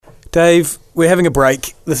Dave, we're having a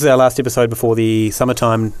break. This is our last episode before the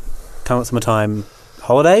summertime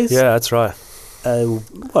holidays. Yeah, that's right.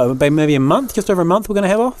 Maybe a month, just over a month we're going to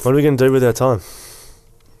have off. What are we going to do with our time?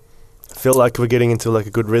 I feel like we're getting into like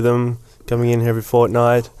a good rhythm, coming in every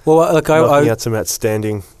fortnight. Well, look, knocking out some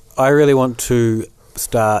outstanding. I really want to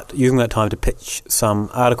start using that time to pitch some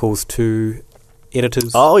articles to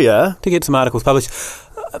editors. Oh, yeah? To get some articles published.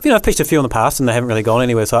 I've pitched a few in the past and they haven't really gone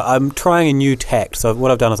anywhere, so I'm trying a new tact. So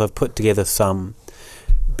what I've done is I've put together some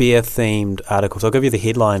beer-themed articles. I'll give you the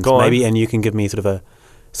headlines maybe, and you can give me sort of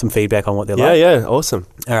some feedback on what they're like. Yeah, awesome.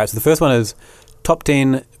 All right, so the first one is top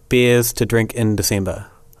 10 beers to drink in December.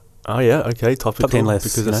 Oh, yeah, okay, topical. Top 10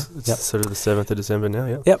 lists. Because it's sort of the 7th of December now,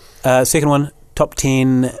 yeah. Yep. Second one, top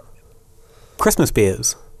 10 Christmas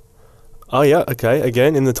beers. Oh, yeah, okay,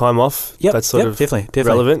 again, in the time off. Yep, that's sort of definitely.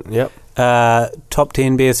 relevant, yep. Top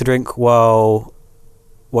 10 beers to drink while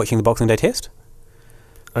watching the Boxing Day Test.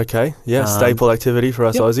 Okay, yeah, staple activity for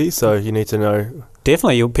us Aussies, so you need to know...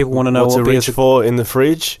 Definitely, people want to know what to reach for in the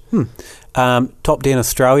fridge. Top 10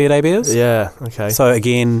 Australia Day beers. Yeah, okay. So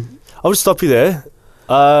again... I'll just stop you there.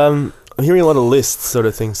 I'm hearing a lot of lists sort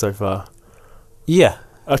of things so far. Yeah.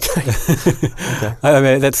 Okay. Okay. I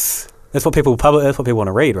mean, that's what people publish. That's what people want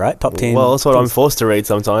to read, right? Top 10. Well, that's what I'm forced to read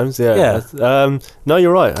sometimes. Yeah. No,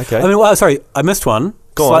 you're right. Okay. I mean, sorry, I missed one.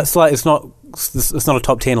 Go on. It's not a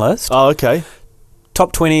top 10 list. Oh, okay.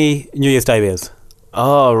 Top 20 New Year's Day beers.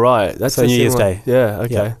 Oh, right. That's so New Year's Day. Yeah.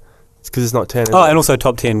 Okay. Yeah. It's because it's not 10. And also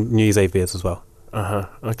top 10 New Year's Eve beers as well.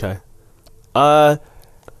 Okay.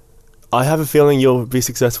 I have a feeling you'll be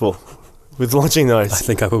successful with launching those. I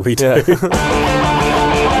think I will be too. Yeah.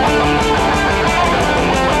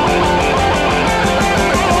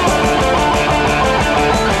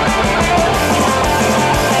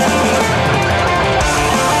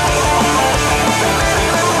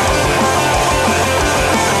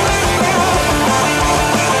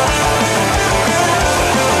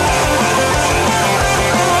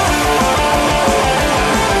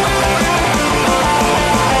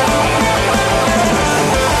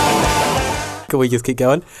 Can we just keep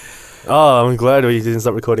going? Oh, I'm glad we didn't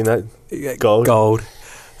stop recording that. Gold.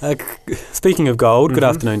 Speaking of gold, good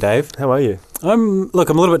afternoon, Dave. How are you? I'm a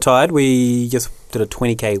little bit tired. We just did a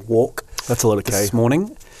 20k walk. That's a lot of K. This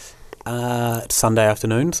morning. It's Sunday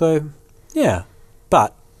afternoon, so yeah.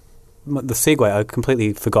 But the segue, I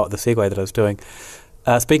completely forgot the segue that I was doing.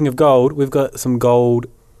 Speaking of gold, we've got some gold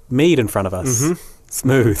mead in front of us. Mm-hmm.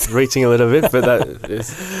 Smooth. Reaching a little bit, but that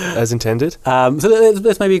is as intended. So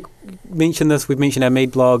let's maybe mention this. We've mentioned our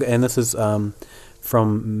mead blog, and this is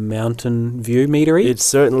from Mountain View Meadery. It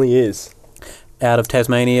certainly is. Out of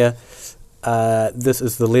Tasmania. This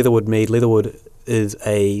is the Leatherwood mead. Leatherwood is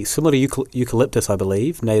similar to eucalyptus, I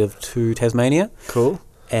believe, native to Tasmania. Cool.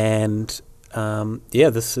 And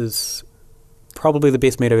this is probably the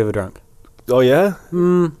best mead I've ever drunk. Oh, yeah?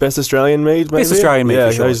 Best Australian mead, maybe? Best Australian mead,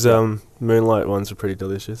 for sure. Those Moonlight ones are pretty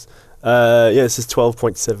delicious. This is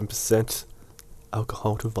 12.7%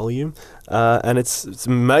 alcohol to volume. And it's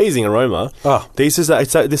amazing aroma. Oh.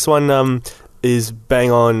 This one is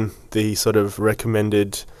bang on the sort of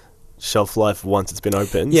recommended shelf life once it's been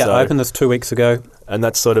opened. Yeah, I opened this 2 weeks ago. And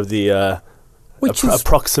that's sort of the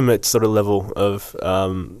approximate sort of level of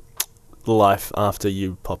life after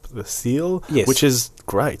you pop the seal, yes. Which is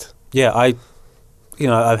great. Yeah, I've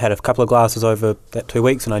had a couple of glasses over that 2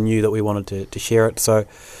 weeks, and I knew that we wanted to share it, so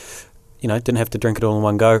didn't have to drink it all in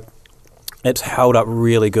one go. It's held up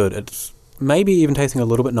really good. It's maybe even tasting a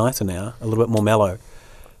little bit nicer now, a little bit more mellow.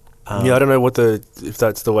 I don't know if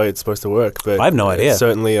that's the way it's supposed to work, but I have no idea. It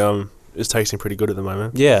certainly is tasting pretty good at the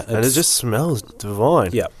moment. Yeah, and it just smells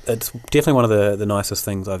divine. Yeah, it's definitely one of the nicest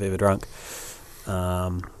things I've ever drunk.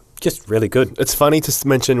 Just really good. It's funny to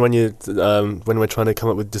mention when we're trying to come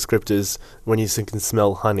up with descriptors, when you can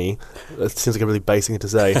smell honey. It seems like a really basic thing to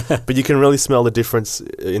say, but you can really smell the difference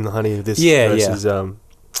in the honey of this versus some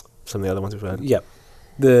of the other ones we've had. Yep.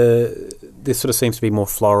 This sort of seems to be more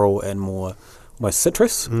floral and more almost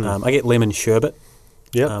citrus. I get lemon sherbet.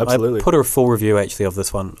 Yeah, absolutely. I put a full review actually of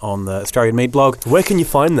this one on the Australian Mead blog. Where can you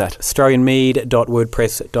find that?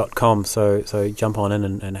 AustralianMead.wordpress.com. So jump on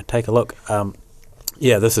in and take a look.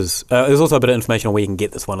 This is... there's also a bit of information on where you can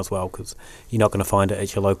get this one as well, because you're not going to find it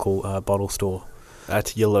at your local bottle store.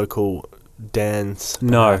 At your local Dan's,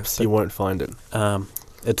 perhaps, you won't find it.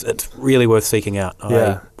 It's really worth seeking out.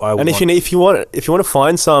 Yeah. If you want to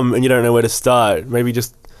find some and you don't know where to start, maybe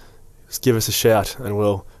just give us a shout and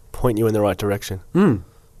we'll point you in the right direction.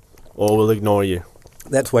 Or we'll ignore you.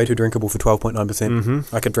 That's way too drinkable for 12.9%.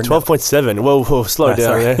 Mm-hmm. I could drink 12.7. Whoa, slow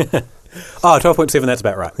down there. 12.7, that's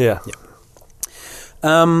about right. Yeah.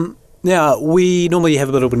 Now, we normally have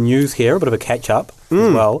a little bit of news here, a bit of a catch-up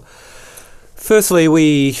as well. Firstly,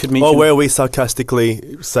 we should mention... Or where we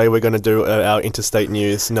sarcastically say we're going to do our interstate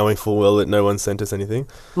news, knowing full well that no one sent us anything.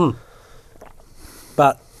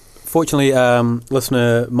 But fortunately,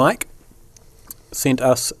 listener Mike sent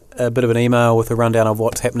us a bit of an email with a rundown of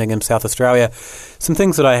what's happening in South Australia. Some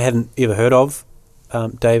things that I hadn't ever heard of.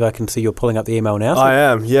 Dave, I can see you're pulling up the email now. I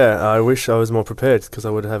am, yeah. I wish I was more prepared because I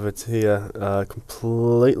would have it here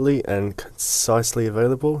completely and concisely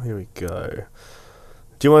available. Here we go.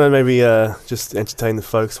 Do you want to maybe just entertain the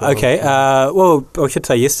folks? Okay. Well, I should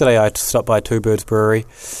say yesterday I stopped by Two Birds Brewery,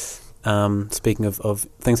 speaking of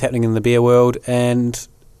things happening in the beer world, and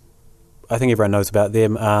I think everyone knows about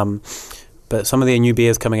them. But some of their new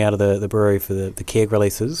beers coming out of the brewery for the keg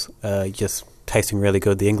releases, just tasting really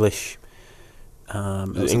good. The English... I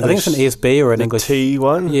think it's an ESB or an English tea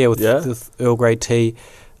one. Yeah, with Earl Grey tea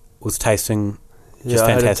was tasting just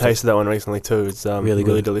fantastic. I had tasted that one recently too. It's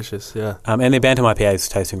really delicious. Yeah, and their Bantam IPA is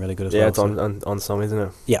tasting really good as well. Yeah, it's on song, isn't it?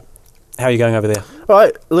 Yeah. How are you going over there? All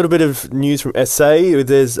right, a little bit of news from SA.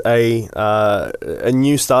 There's a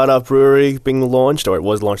new startup brewery being launched, or it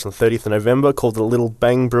was launched on the 30th of November, called the Little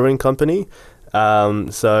Bang Brewing Company.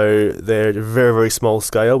 So they're very, very small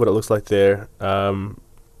scale, but it looks like they're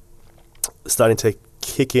starting to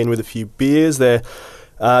kick in with a few beers. They're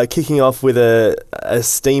kicking off with a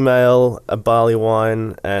steam ale, a barley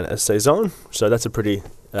wine, and a saison. So that's a pretty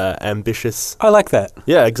ambitious. I like that.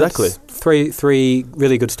 Yeah, exactly. That's three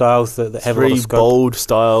really good styles that have a lot of scope. 3 bold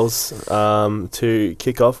styles to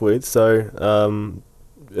kick off with. So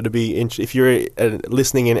it'll be if you're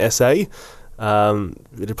listening in SA,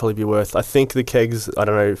 it'd probably be worth. I think the kegs. I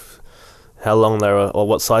don't know how long they were or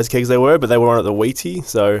what size kegs they were, but they were on at the Wheatie,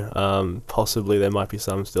 so possibly there might be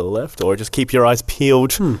some still left, or just keep your eyes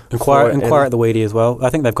peeled. Inquire at the Wheatie as well. I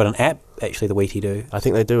think they've got an app, actually, the Wheatie do. I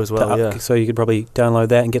think they do as well, yeah. So you could probably download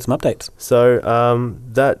that and get some updates. So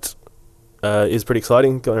that is pretty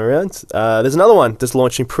exciting going around. There's another one that's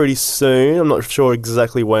launching pretty soon. I'm not sure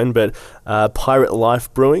exactly when, but Pirate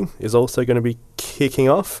Life Brewing is also going to be kicking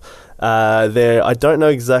off. I don't know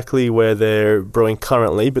exactly where they're brewing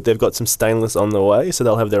currently, but they've got some stainless on the way, so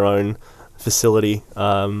they'll have their own facility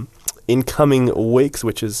in coming weeks,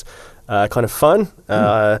 which is kind of fun.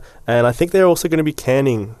 And I think they're also going to be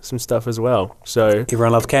canning some stuff as well. So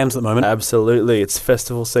everyone loves cans at the moment. Absolutely. It's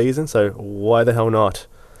festival season, so why the hell not?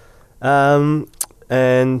 And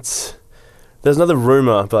there's another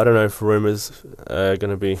rumour, but I don't know if rumours are going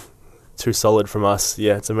to be too solid from us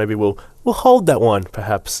yet, so maybe we'll hold that one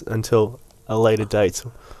perhaps until a later date.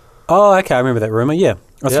 Oh, okay, I remember that rumour. Yeah,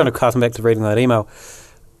 I was trying to cast back to reading that email.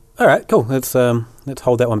 All right, cool. Let's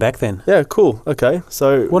hold that one back then. Yeah, cool. Okay,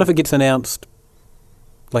 so what if it gets announced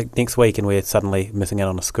like next week and we're suddenly missing out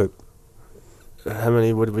on a scoop? How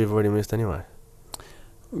many would we have already missed anyway?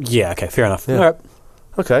 Yeah. Okay. Fair enough. Yeah. All right.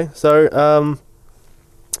 Okay. So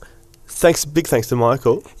big thanks to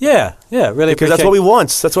Michael. Yeah, really, because that's what we want.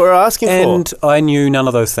 That's what we're asking for. And I knew none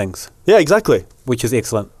of those things. Yeah, exactly. Which is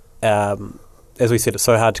excellent. As we said, it's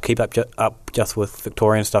so hard to keep up just with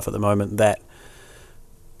Victorian stuff at the moment that,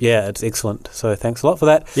 yeah, it's excellent. So thanks a lot for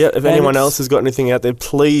that. Yeah, if anyone else has got anything out there,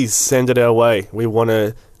 please send it our way. We want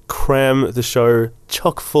to cram the show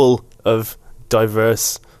chock full of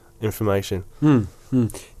diverse information.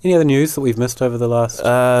 Any other news that we've missed over the last...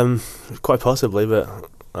 Quite possibly, but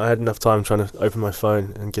I had enough time trying to open my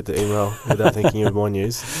phone and get the email without thinking of more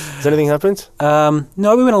news. Has anything happened?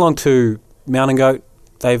 No, we went along to Mountain Goat.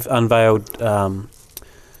 They've unveiled... a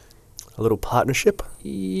little partnership?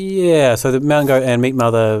 Yeah, so the Mountain Goat and Meat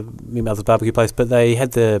Mother's barbecue place, but they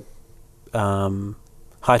had the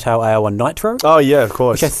Hightail Ale and Nitro. Oh, yeah, of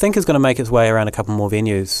course. Which I think is going to make its way around a couple more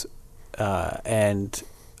venues. And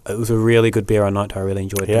it was a really good beer on Nitro. I really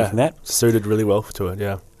enjoyed drinking that. Suited really well to it,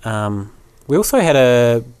 yeah. We also had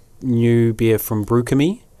a new beer from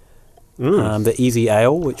Brewchemy, the Easy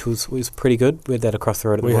Ale, which was pretty good. We had that across the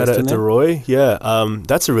road at We had it at the Roy, yeah.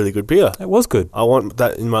 That's a really good beer. It was good. I want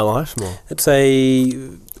that in my life more. It's a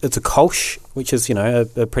Kolsch, which is,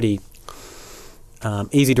 a pretty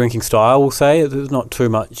easy drinking style, we'll say. There's not too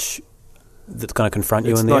much that's going to confront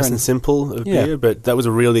you in there. It's nice and simple of beer, but that was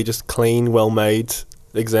a really just clean, well-made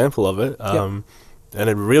example of it. And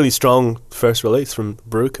a really strong first release from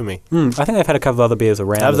Brewchemy. I think they've had a couple of other beers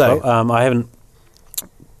around. Have they? Well. I haven't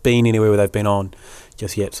been anywhere where they've been on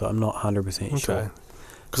just yet, so I'm not 100% sure.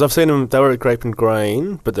 Because I've seen them, they were at Grape and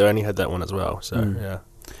Grain, but they only had that one as well. So, yeah.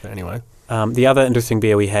 But anyway. The other interesting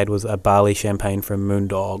beer we had was a barley champagne from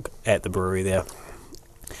Moondog at the brewery there.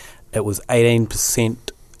 It was 18%.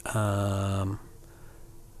 It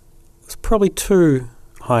was probably too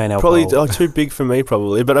high in alcohol. Probably too big for me,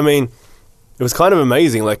 probably. But I mean, it was kind of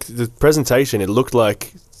amazing. Like the presentation, it looked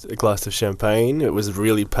like a glass of champagne. It was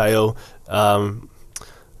really pale,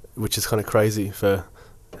 which is kind of crazy for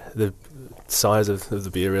the size of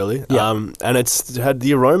the beer, really. Yeah. And it had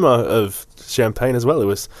the aroma of champagne as well. It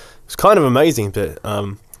was kind of amazing, but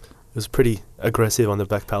it was pretty aggressive on the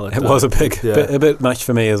back palate. It was a bit much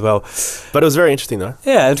for me as well. But it was very interesting, though.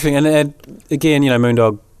 Yeah, interesting. And again,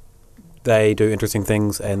 Moondog, they do interesting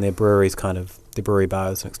things, and their brewery's their brewery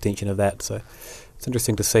bar is an extension of that. So it's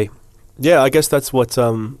interesting to see. Yeah, I guess that's what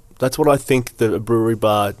I think the brewery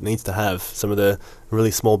bar needs to have. Some of the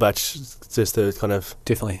really small batch, just to kind of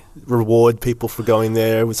definitely reward people for going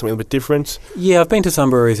there with something a bit different. Yeah, I've been to some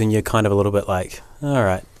breweries and you're kind of a little bit like, all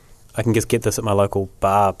right, I can just get this at my local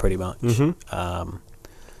bar pretty much. Mm-hmm.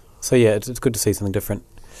 So yeah, it's good to see something different.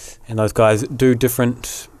 And those guys do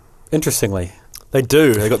different, interestingly. They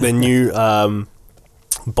do. They got their new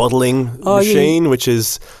bottling machine, which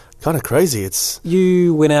is kind of crazy.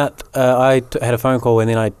 You went out. I had a phone call, and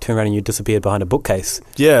then I turned around and you disappeared behind a bookcase.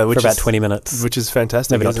 Yeah, for about 20 minutes, which is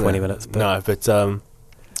fantastic. Maybe not 20 minutes. But no, but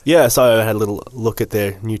yeah. So I had a little look at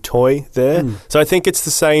their new toy there. So I think it's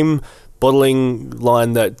the same bottling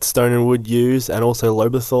line that Stone and Wood use, and also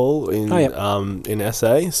Loberthal in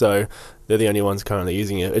SA. So they're the only ones currently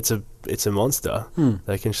using it. It's a monster.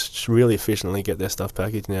 They can really efficiently get their stuff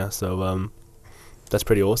packaged now. So that's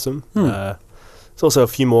pretty awesome. There's also a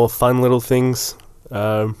few more fun little things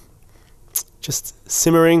just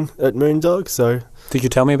simmering at Moondog. So did you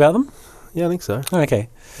tell me about them? Yeah, I think so. Oh, okay.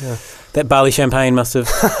 Yeah. That barley champagne must have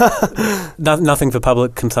nothing for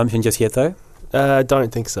public consumption just yet, though. I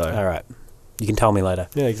don't think so. All right, you can tell me later.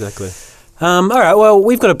 Yeah, exactly. All right. Well,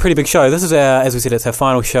 we've got a pretty big show. This is as we said, it's our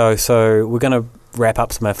final show. So we're going to wrap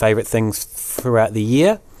up some of our favourite things throughout the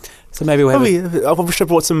year. So maybe we'll have I wish I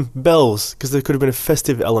brought some bells, because there could have been a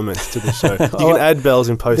festive element to the show. You can add bells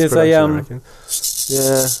in post-production, I reckon.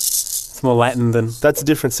 Yeah. It's more Latin than... That's a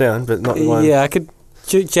different sound, but not one. Yeah, I could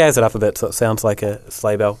jazz it up a bit so it sounds like a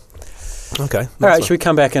sleigh bell. Okay. All right, should we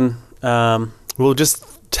come back and... we'll just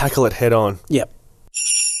tackle it head on. Yep.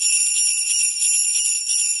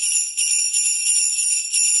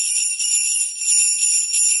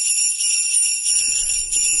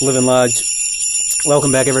 Living Large.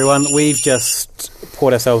 Welcome back, everyone. We've just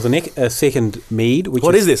poured ourselves a second mead.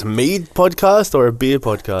 What is this, mead podcast or a beer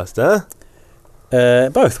podcast, huh?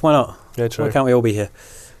 Both, why not? Yeah, true. Why can't we all be here?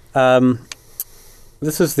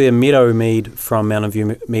 This is the Meadow Mead from Mountain View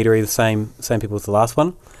Meadery, the same people as the last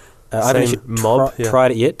one. I haven't actually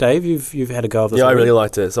tried it yet. Dave, you've had a go of this. Yeah, I really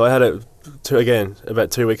liked it. So I had it,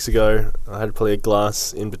 about 2 weeks ago. I had probably a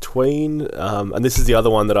glass in between. And this is the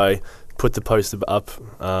other one that I put the post up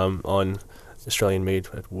on Australian Mead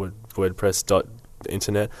at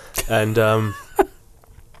wordpress.internet, and I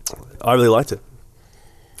really liked it.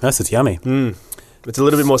 This is yummy. It's a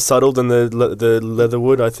little bit more subtle than the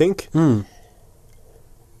Leatherwood, I think.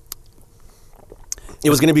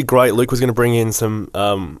 It was going to be great. Luke was going to bring in some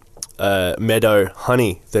meadow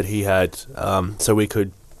honey that he had, so we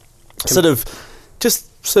could sort of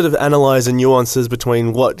analyse the nuances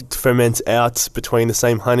between what ferments out between the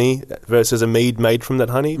same honey versus a mead made from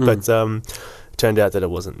that honey. But it turned out that it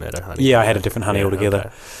wasn't meadow honey. Yeah, I had a different honey altogether. Okay.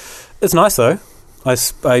 It's nice though. I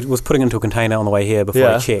was putting it into a container on the way here before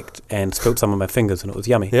I checked and spilt some on my fingers, and it was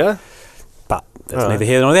yummy. Yeah? But that's neither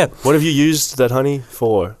here nor there. What have you used that honey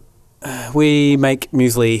for? We make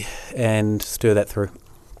muesli and stir that through.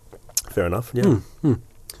 Fair enough, yeah.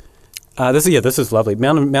 This is lovely.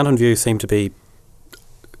 Mountain View seem to be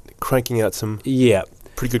cranking out some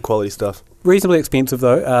pretty good quality stuff. Reasonably expensive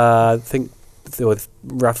though. I think they were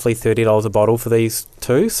roughly $30 a bottle for these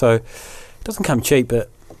two, so it doesn't come cheap, but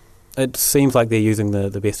it seems like they're using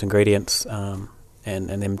the best ingredients and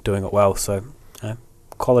them doing it well, so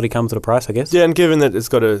quality comes at a price, I guess. Yeah, and given that it's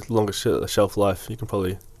got a longer shelf life, you can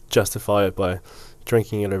probably justify it by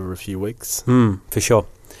drinking it over a few weeks. For sure.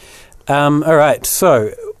 All right,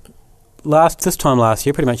 so this time last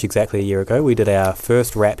year, pretty much exactly a year ago, we did our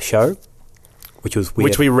first rap show, which was weird.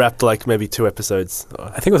 Which we wrapped like maybe 2 episodes.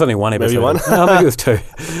 I think it was only one episode. Maybe one? Maybe it was 2.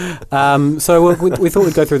 So we thought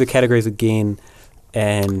we'd go through the categories again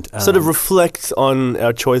and... sort of reflect on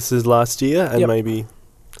our choices last year and maybe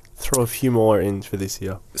throw a few more in for this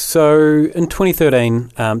year. So in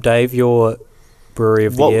 2013, Dave, your brewery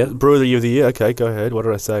of the year... Brewery of the year? Okay, go ahead. What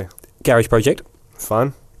did I say? Garage Project.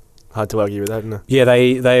 Fun. Hard to argue with that, isn't it? Yeah,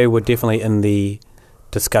 they were definitely in the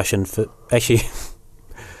discussion for... Actually,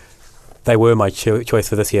 they were my choice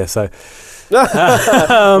for this year, so...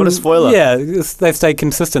 What a spoiler. Yeah, they've stayed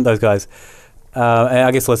consistent, those guys. And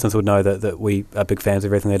I guess listeners would know that we are big fans of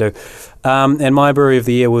everything they do. And my brewery of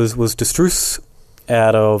the year was De Struis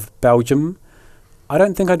out of Belgium. I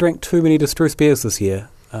don't think I drank too many De Struis beers this year.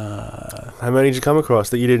 How many did you come across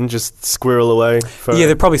that you didn't just squirrel away for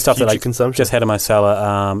they're probably stuff that I consumption? Just had in my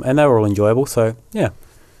cellar, and they were all enjoyable, so yeah.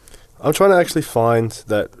 I'm trying to actually find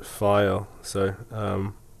that file, so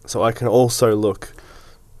I can also look.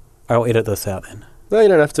 I'll edit this out then. No, you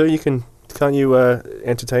don't have to. Can't you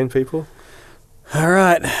entertain people? All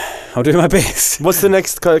right, I'll do my best. What's the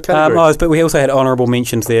next category? But we also had honourable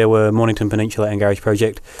mentions there were Mornington Peninsula and Garage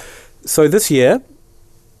Project. So this year,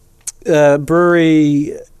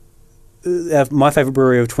 brewery, my favourite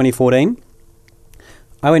brewery of 2014,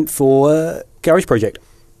 I went for Garage Project,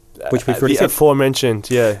 which we've already said. Aforementioned,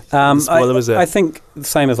 yeah. What was that? I think the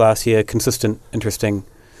same as last year, consistent, interesting,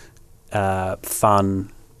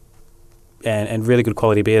 fun, and really good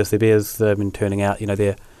quality beers. The beers that have been turning out,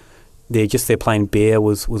 their plain beer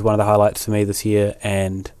was one of the highlights for me this year,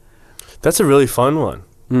 and that's a really fun one.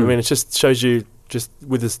 I mean, it just shows you just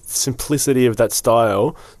with the simplicity of that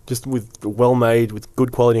style, just with well-made, with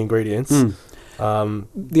good quality ingredients.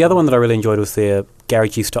 The other one that I really enjoyed was their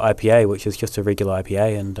Garage Easter IPA, which is just a regular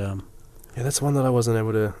IPA, and yeah, that's one that I wasn't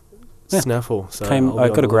able to snaffle. So I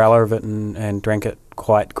got a growler of it and drank it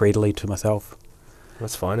quite greedily to myself.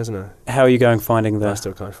 That's fine, isn't it? How are you going finding I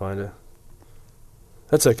still can't find it.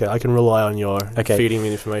 That's okay. I can rely on your feeding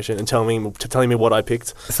me information and telling me what I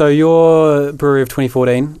picked. So your brewery of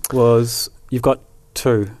 2014 was, you've got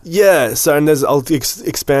two. Yeah. So I'll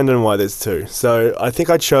expand on why there's two. So I think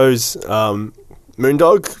I chose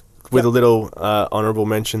Moondog with a little honourable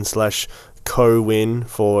mention / co-win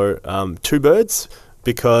for Two Birds,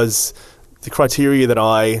 because the criteria that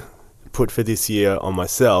I put for this year on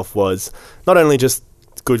myself was not only just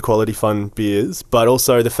good quality fun beers, but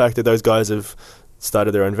also the fact that those guys have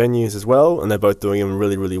started their own venues as well, and they're both doing them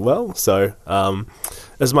really, really well. So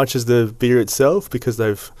as much as the beer itself, because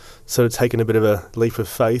they've sort of taken a bit of a leap of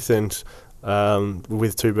faith, and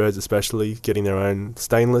with Two Birds especially, getting their own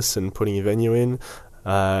stainless and putting a venue in.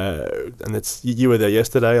 And you were there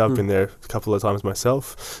yesterday. I've been there a couple of times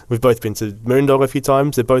myself. We've both been to Moondog a few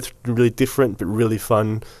times. They're both really different but really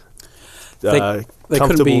fun, they comfortable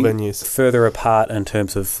couldn't be venues. Further apart in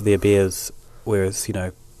terms of their beers, whereas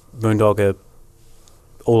Moondog are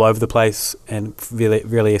all over the place and really,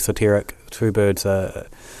 really esoteric. Two Birds are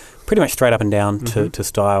pretty much straight up and down to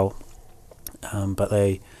style, but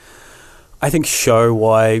they, I think, show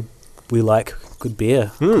why we like good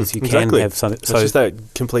beer, because you can have some. So it's just that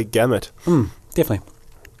complete gamut. Definitely.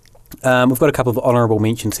 We've got a couple of honourable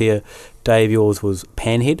mentions here. Dave, yours was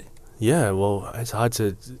Panhead. Yeah, well, it's hard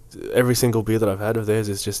to. Every single beer that I've had of theirs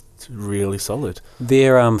is just really solid.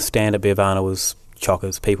 Their stand at Beervana was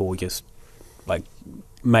chockers. People were just like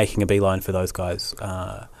making a beeline for those guys,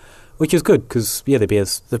 which is good because their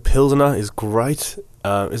beers. The Pilsner is great.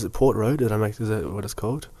 Is it Port Road? Is that what it's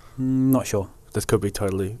called? Not sure. This could be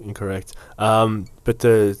totally incorrect. But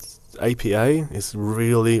the APA is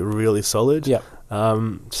really, really solid. Yeah.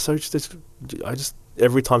 So I just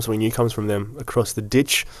every time something new comes from them across the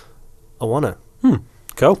ditch, I want it.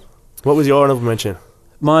 Cool. What was your honourable mention?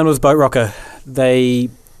 Mine was Boat Rocker.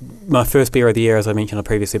 My first beer of the year, as I mentioned in a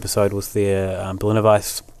previous episode, was their Berliner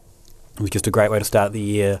Weiss. It was just a great way to start the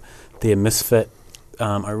year. Their Misfit,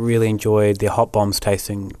 I really enjoyed. Their Hot Bombs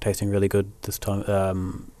tasting really good this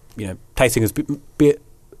time. Tasting as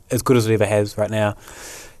good as it ever has right now.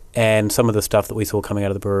 And some of the stuff that we saw coming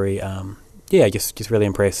out of the brewery, just really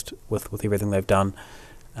impressed with everything they've done.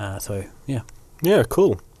 Yeah,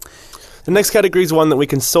 cool. The next category is one that we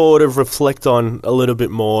can sort of reflect on a little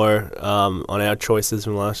bit more on our choices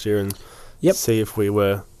from last year and see if we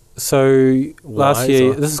were. So last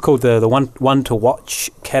year, this is called the one to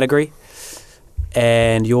watch category,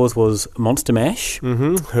 and yours was Monster Mash,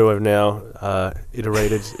 who have now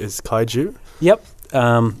iterated as Kaiju. Yep,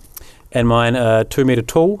 and mine 2 Meter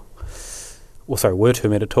Tall. Were 2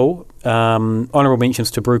 Meter Tall. Honourable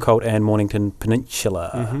mentions to Brew Cult and Mornington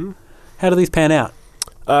Peninsula. How do these pan out?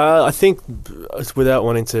 I think, without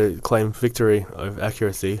wanting to claim victory of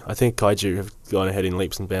accuracy, I think Kaiju have gone ahead in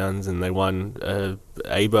leaps and bounds, and they won a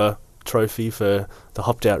ABA trophy for the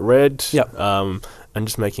Hopped Out Red, and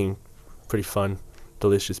just making pretty fun,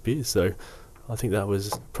 delicious beers. So I think that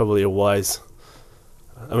was probably a wise.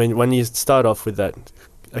 I mean, when you start off with that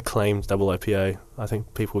acclaimed double IPA, I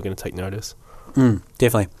think people are going to take notice.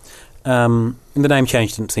 Definitely. The name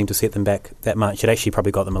change didn't seem to set them back that much. It actually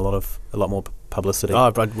probably got them a lot more publicity.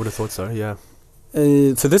 Oh, I would have thought so, yeah.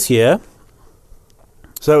 So this year...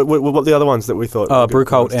 So what are the other ones that we thought? Brew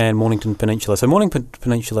Cult and Mornington Peninsula. So Mornington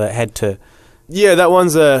Peninsula had to... Yeah, that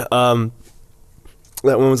one's a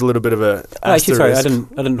That one was a little bit of a. Actually, sorry, I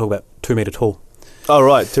didn't talk about 2 metre tall. Oh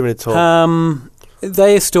right, 2 metre tall.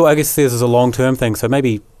 They still, I guess, this is a long term thing. So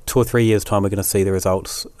maybe 2 or 3 years' time, we're going to see the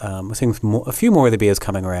results. We're seeing a few more of the beers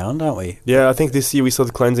coming around, aren't we? Yeah, I think this year we saw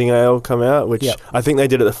the cleansing ale come out, which I think they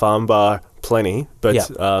did at the Farm Bar plenty, but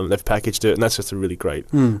they've packaged it, and that's just a really great,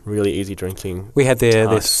 really easy drinking. We had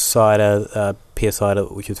their cider, pear cider,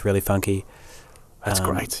 which is really funky. That's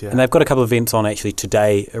great, yeah. And they've got a couple of events on actually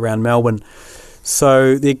today around Melbourne.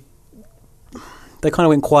 So they kind of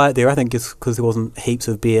went quiet there, I think, just because there wasn't heaps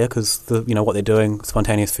of beer, because what they're doing,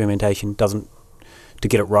 spontaneous fermentation, to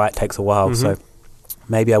get it right takes a while. So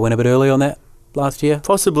maybe I went a bit early on that last year.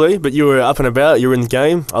 Possibly, but you were up and about, you were in the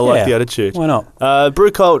game. I like the attitude. Why not?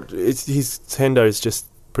 Brewcult, his tendo's just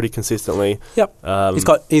pretty consistently. Yep.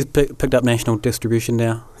 He's picked up national distribution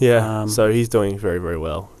now. Yeah, so he's doing very, very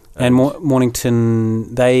well. And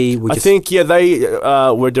Mornington, they were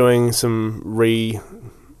doing some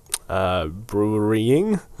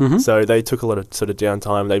brewing. So they took a lot of sort of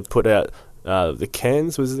downtime. They put out the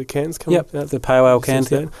cans. Was it the cans coming out? The pale ale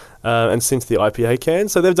cans. And since the IPA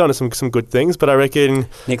cans. So they've done some good things, but I reckon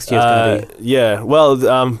next year's going to be... Yeah, well,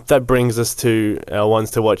 that brings us to our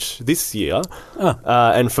ones to watch this year.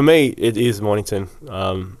 And for me, it is Mornington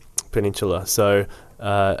Peninsula. So...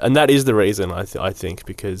 and that is the reason, I think,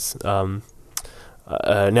 because now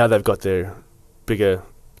they've got their bigger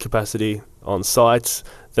capacity on site.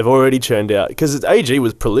 They've already churned out... Because AG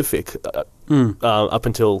was prolific up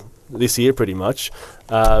until this year, pretty much,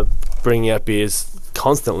 bringing out beers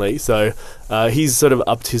constantly. So he's sort of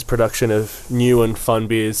upped his production of new and fun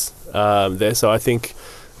beers there. So I think,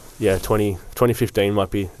 2015 might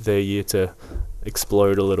be their year to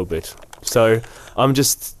explode a little bit. So I'm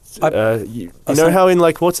just... you know how in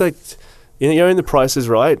what's that? In The Price is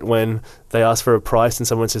Right, when they ask for a price and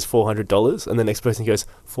someone says $400 and the next person goes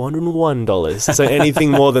 $401. So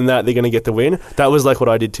anything more than that, they're going to get the win. That was like what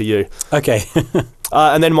I did to you. Okay.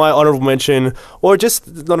 And then my honourable mention, or just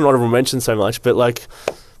not an honourable mention so much, but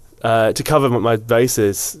to cover my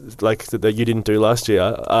bases that you didn't do last year,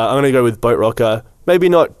 I'm going to go with Boat Rocker. Maybe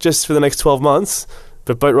not just for the next 12 months,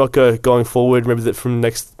 but Boat Rocker going forward. Remember that from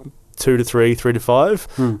next 2 to 3, 3 to 5,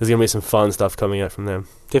 there's going to be some fun stuff coming out from them.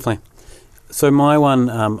 Definitely. So my one,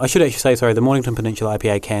 I should actually say, sorry, the Mornington Peninsula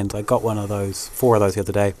IPA cans, I got 4 of those the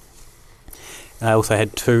other day. I also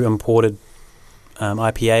had 2 imported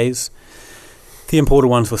IPAs. The imported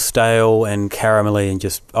ones were stale and caramelly and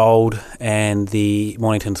just old, and the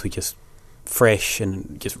Morningtons were just fresh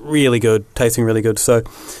and just really good, tasting really good. So,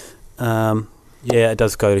 it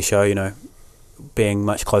does go to show, being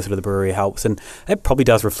much closer to the brewery helps, and it probably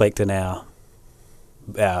does reflect in our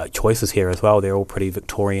choices here as well. They're all pretty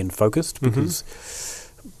Victorian focused because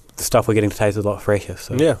the stuff we're getting to taste is a lot fresher.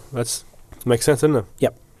 So that makes sense, doesn't it?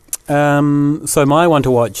 Yep. So my one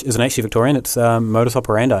to watch isn't actually Victorian. It's Modus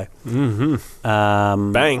Operandi.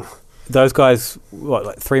 Bang. Those guys,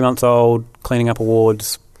 3 months old, cleaning up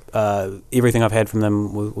awards. Everything I've had from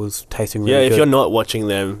them was tasting really good. Yeah, if you're not watching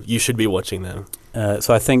them, you should be watching them.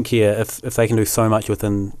 So I think, if they can do so much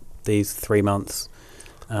within these 3 months,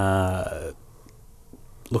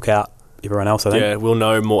 look out, everyone else, I think. Yeah, we'll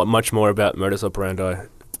know much more about Modus Operandi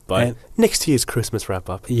by next year's Christmas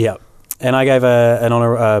wrap-up. Yeah. And I gave an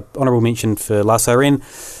honourable mention for La Sirène.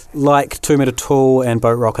 Like 2 Metre Tall and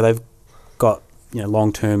Boat Rocker, they've got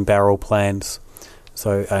long-term barrel plans.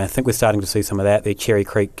 So I think we're starting to see some of that. Their Cherry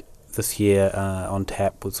Creek this year on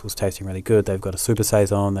tap was tasting really good. They've got a Super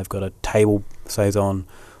Saison. They've got a Table Saison,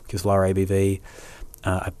 which is lower ABV.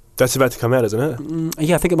 That's about to come out, isn't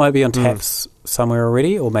it? I think it might be on taps somewhere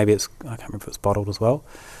already, or maybe I can't remember if it's bottled as well.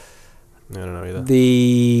 I don't know either.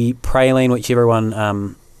 The Praline, which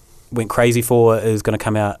everyone went crazy for, is going to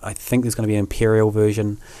come out. I think there's going to be an Imperial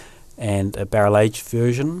version and a barrel-aged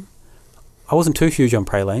version. I wasn't too huge on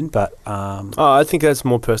Praline, but... I think that's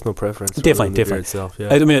more personal preference. Definitely. Beer itself,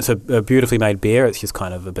 yeah. I mean, it's a beautifully made beer. It's just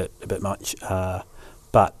kind of a bit much.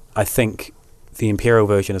 But I think the Imperial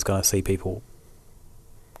version is going to see people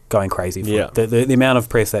going crazy for it. The amount of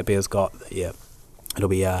press that beer's got, it'll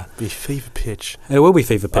be... be fever pitch. It will be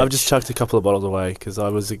fever pitch. I've just chucked a couple of bottles away because I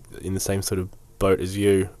was in the same sort of boat as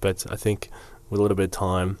you, but I think with a little bit of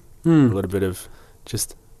time, a little bit of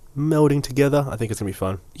just melding together, I think it's going to be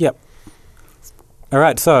fun. Yep. All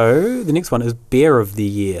right, so the next one is Beer of the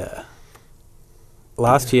Year.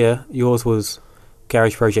 Last year, yours was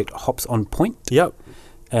Garage Project Hops on Point. Yep.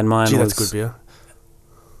 And mine was... that's good beer.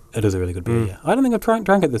 It is a really good beer, yeah. I don't think I've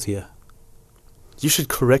drank it this year. You should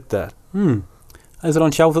correct that. Is it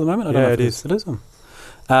on shelves at the moment? I don't know. It is. It is.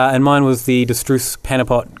 And mine was the Destruce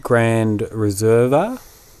Panapot Grand Reserva.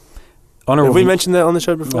 Have we mentioned that on the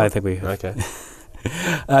show before? I think we have. Okay.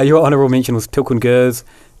 Your honourable mention was Tilquin Gers,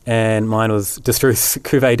 and mine was Distruce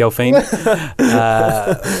Cuvée Delphine.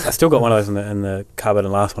 I still got one of those in the cupboard,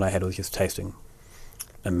 and the last one I had was just tasting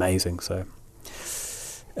amazing. So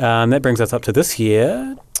that brings us up to this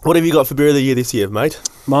year. What have you got for beer of the year this year, mate?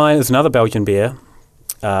 Mine is another Belgian beer.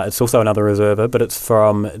 It's also another reserva, but it's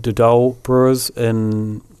from De Dole Brewers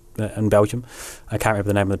in Belgium. I can't remember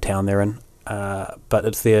the name of the town they're in, but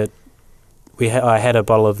it's their. I had a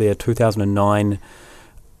bottle of their 2009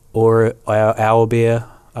 Our Beer,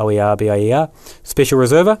 OER Special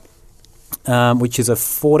Reserva, which is a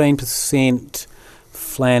 14%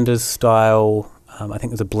 Flanders style. I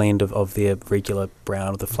think there's a blend of their regular brown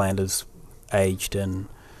of the Flanders aged in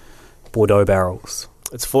Bordeaux barrels.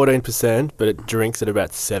 It's 14%, but it drinks at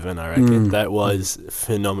about 7, I reckon. That was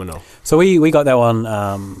phenomenal. So we got that one.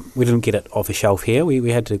 We didn't get it off the shelf here.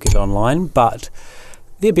 We had to get it online, but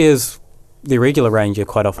their beers, their regular range, are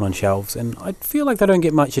quite often on shelves, and I feel like they don't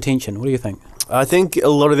get much attention. What do you think? I think a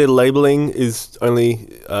lot of their labelling is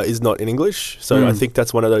not in English, so I think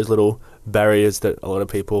that's one of those little barriers that a lot of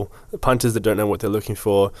people, punters that don't know what they're looking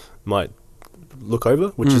for, might look over,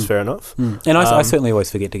 which is fair enough. And I certainly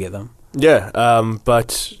always forget to get them. Yeah,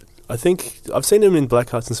 but I think I've seen them in Black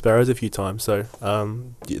Hearts and Sparrows a few times, so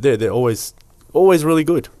they're always really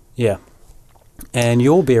good. Yeah. And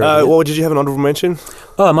your beer? Well, did you have an honourable mention?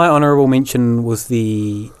 Oh, my honourable mention was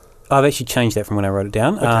I've actually changed that from when I wrote it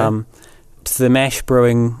down. Okay. It's the Mash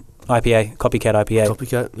Brewing IPA, Copycat IPA.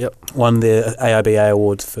 Copycat, yep. Won the AIBA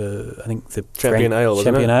awards for, I think, the Champion Ale,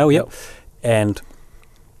 wasn't it? Champion Ale, yep. And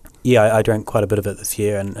yeah, I drank quite a bit of it this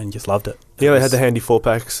year and just loved it. Yeah, they had the handy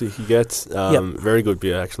 4-packs you could get. Very good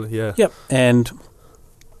beer, actually, yeah. Yep, and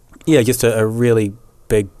yeah, just a really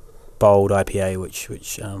big, bold IPA, which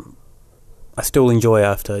I still enjoy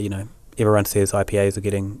after, everyone says IPAs are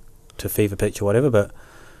getting to fever pitch or whatever, but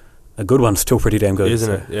a good one's still pretty damn good.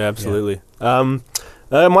 Isn't it? Yeah, absolutely. Yeah.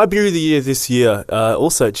 My beer of the year this year,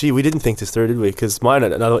 also, we didn't think this through, did we? Because mine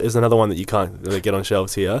is another one that you can't really get on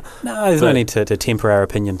shelves here. No, there's no need to temper our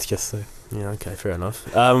opinions, just so. Yeah, okay, fair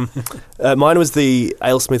enough. Mine was the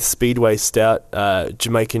AleSmith Speedway Stout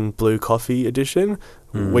Jamaican Blue Coffee edition.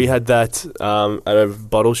 We had that at a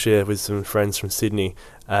bottle share with some friends from Sydney,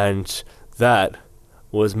 and that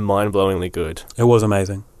was mind-blowingly good. It was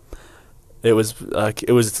amazing. It was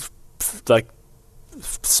like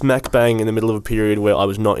smack bang in the middle of a period where I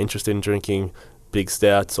was not interested in drinking big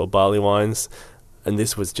stouts or barley wines, and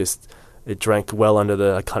this was just, it drank well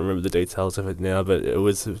under I can't remember the details of it now, but it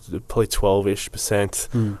was probably 12-ish%.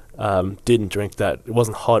 Didn't drink that. It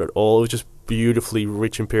wasn't hot at all. It was just beautifully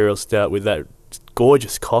rich imperial stout with that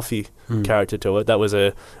gorgeous coffee character to it. That was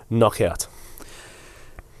a knockout.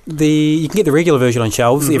 You can get the regular version on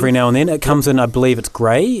shelves every now and then. It comes in, I believe it's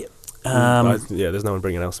grey. There's no one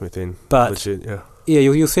bringing AleSmith in. But legit,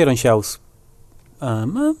 you'll see it on shelves.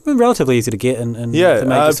 Relatively easy to get and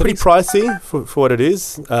pretty pricey for what it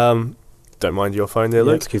is. Don't mind your phone there,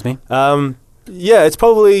 Luke. Excuse me. It's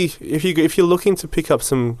probably if you're looking to pick up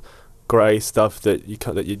some grey stuff that you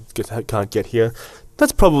can't get here,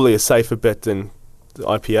 that's probably a safer bet than the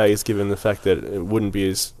IPAs, given the fact that it wouldn't be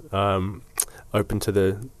as open to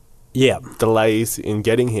the delays in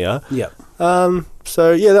getting here.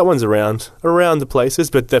 That one's around the places,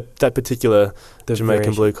 but that particular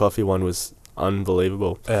Jamaican Blue Coffee one was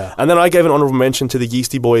unbelievable. And then I gave an honourable mention to the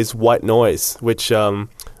Yeasty Boys White Noise, which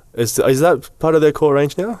is that part of their core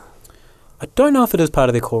range now? I don't know if it is part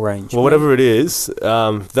of their core range. Well, whatever it is, they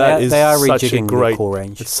are such a great core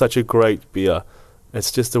range. It's such a great beer.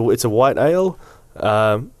 It's just it's a white ale.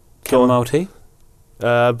 Chamomile tea?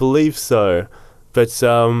 I believe so, but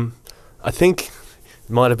I think it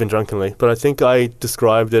might have been drunkenly, but I think I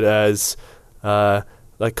described it as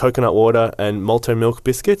like coconut water and malto milk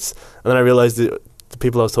biscuits, and then I realised that the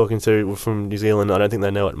people I was talking to were from New Zealand. I don't think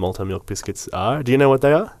they know what malto milk biscuits are. Do you know what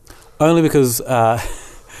they are? Only because one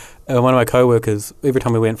of my co-workers, every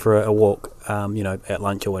time we went for a walk, at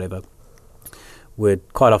lunch or whatever,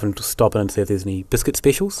 we'd quite often stop in and see if there's any biscuit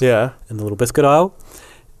specials in the little biscuit aisle.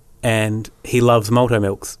 And he loves malto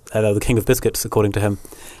milks. They're the king of biscuits, according to him.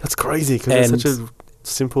 That's crazy, because it's such a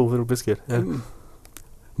simple little biscuit. Yeah.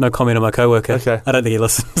 No comment on my co-worker. Okay. I don't think he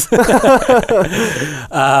listens.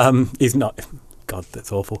 He's not. God,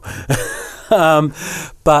 that's awful.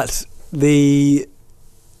 But the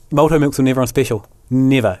malto milks were never on special.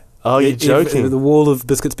 Never. Oh, you're joking. The wall of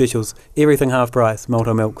biscuit specials, everything half price.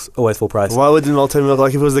 Malto milks, always full price. Why would the malto milk,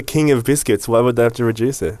 if it was the king of biscuits, why would they have to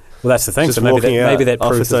reduce it? Well, that's the thing. Just so maybe that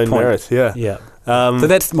proves its own point. merit. Yeah. Yeah. So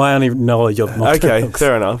that's my only knowledge of malto milks.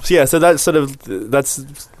 Fair enough. Yeah, so that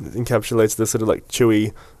encapsulates the sort of like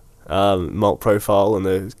chewy malt profile and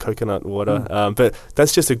the coconut water. But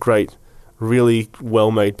that's just a great, really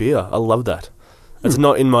well-made beer. I love that. It's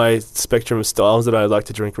not in my spectrum of styles that I like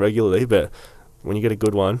to drink regularly, but when you get a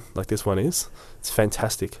good one, like this one is, it's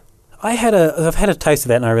fantastic. I've had a taste of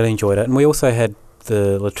that and I really enjoyed it. And we also had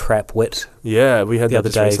the La Trappe Wit. Yeah, we had the that other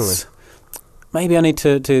just days. recently. Maybe I need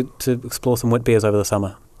to explore some wit beers over the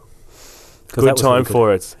summer. Good time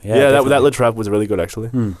for it. Yeah, that La Trappe was really good,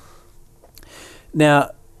 actually.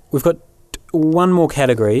 Now, we've got one more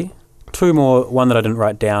category, two more, one that I didn't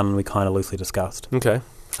write down and we kind of loosely discussed. Okay.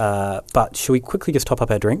 But should we quickly just top up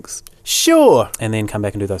our drinks? Sure. And then come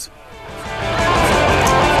back and do those?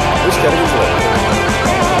 Which category is it?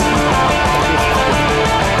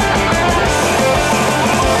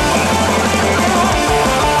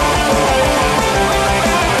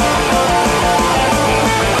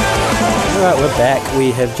 All right, we're back.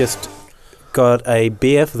 We have just got a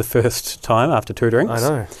beer for the first time after two drinks. I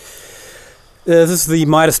know. This is the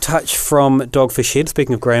Midas Touch from Dogfish Head.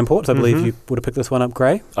 Speaking of Grey Imports, I believe you would have picked this one up,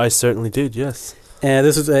 Grey. I certainly did, yes.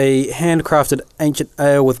 This is a handcrafted ancient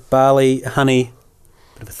ale with barley, honey,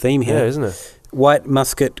 bit of a theme here. Yeah, isn't it? White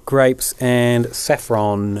muscat, grapes, and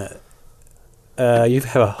saffron. You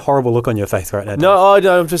have a horrible look on your face right now. No,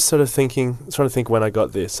 I'm just sort of trying to think when I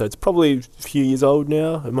got this. So it's probably a few years old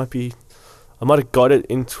now. I might have got it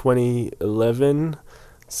in 2011.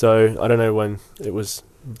 So I don't know when it was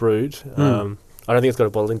brewed. I don't think it's got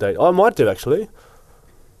a bottling date. Oh, I might do, actually.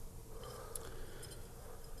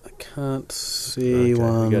 I can't see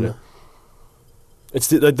one. Get it. It's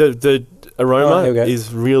the aroma here we go.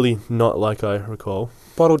 is really not like I recall.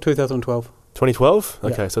 Bottle 2012. 2012? Yeah.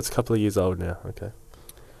 Okay, so it's a couple of years old now. Okay.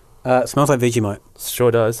 It smells like Vegemite.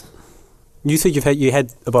 Sure does. You said you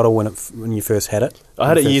had a bottle when you first had it. I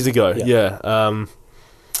had it years ago. Yeah.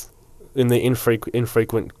 In the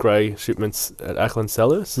infrequent grey shipments at Ackland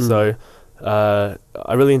Cellars. So I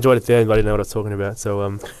really enjoyed it there, but I didn't know what I was talking about.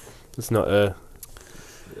 So it's not a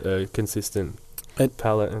consistent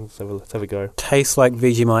palate. And let's have a go. Tastes like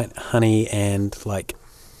Vegemite, honey, and like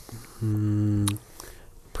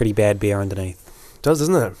pretty bad beer underneath. It does,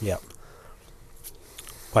 doesn't it? Yeah.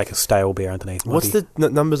 Like a stale beer underneath. What's the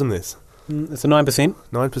numbers on this? It's a 9%.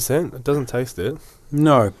 9%? It doesn't taste it.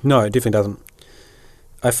 No, it definitely doesn't.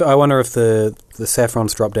 I wonder if the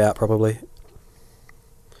saffron's dropped out, probably.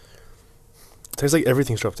 It tastes like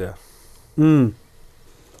everything's dropped out. Anywho.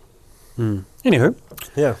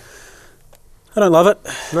 Yeah. I don't love it.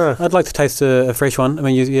 No. I'd like to taste a fresh one. I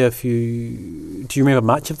mean, do you remember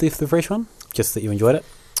much of the fresh one? Just that you enjoyed it?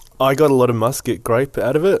 I got a lot of muscat grape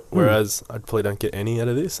out of it, whereas I probably don't get any out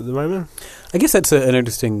of this at the moment. I guess that's an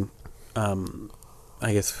interesting, something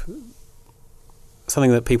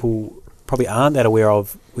that people probably aren't that aware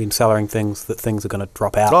of when cellaring things, that things are going to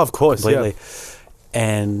drop out. Oh, of course, completely. Yeah.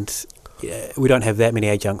 And we don't have that many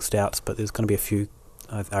adjunct stouts, but there's going to be a few.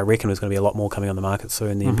 I reckon there's going to be a lot more coming on the market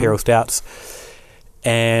soon, the Imperial Stouts.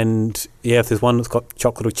 And, if there's one that's got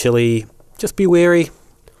chocolate or chili, just be wary.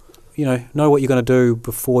 Know what you're going to do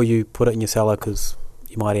before you put it in your cellar, because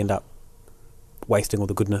you might end up wasting all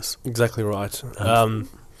the goodness. Exactly right.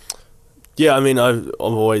 Yeah, I mean, I've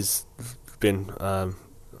always been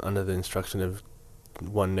under the instruction of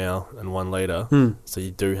one now and one later, so you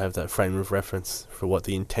do have that frame of reference for what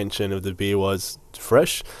the intention of the beer was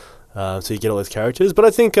fresh, so you get all those characters. But I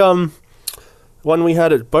think one we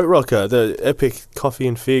had at Boat Rocker, the Epic Coffee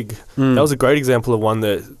and Fig, that was a great example of one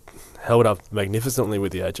that held up magnificently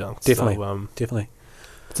with the adjuncts. Definitely, so, definitely.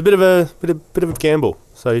 It's a bit of a gamble.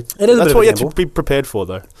 So it is that's what you have to be prepared for,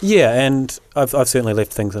 though. Yeah, and I've certainly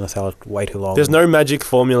left things in a salad way too long. There's no magic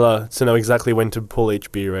formula to know exactly when to pull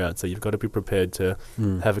each beer out, so you've got to be prepared to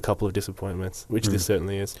have a couple of disappointments, which this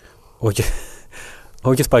certainly is. Or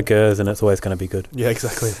just buy Gers, and it's always going to be good. Yeah,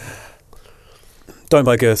 exactly. Don't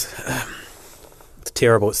buy Gers. It's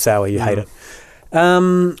terrible. It's sour. You hate it.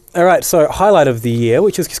 All right, so highlight of the year,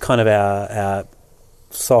 which is just kind of our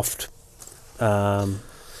soft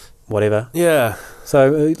whatever. Yeah.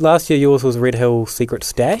 So last year yours was Red Hill Secret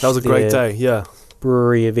Stash. That was a great day, yeah.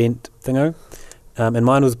 Brewery event thingo. And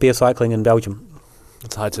mine was beer cycling in Belgium.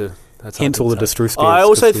 It's hard to... Hence all the distress beers. I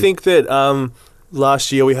also think that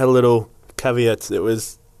last year we had a little caveat. It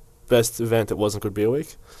was best event that wasn't Good Beer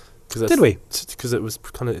Week. Did we? Because it was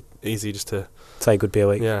kind of easy just to... Say Good Beer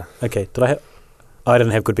Week. Yeah. Okay. I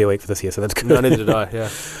didn't have Good Beer Week for this year, so that's good. No, neither did I, yeah.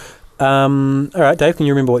 All right, Dave, can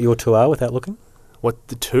you remember what your two are without looking? What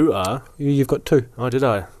the two are? You've got two. Oh, did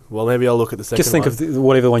I? Well, maybe I'll look at the second one. Just think of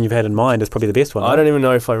whatever one you've had in mind is probably the best one. I don't even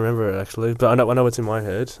know if I remember it, actually, but I know what's in my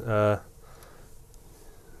head. I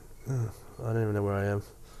don't even know where I am.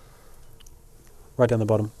 Right down the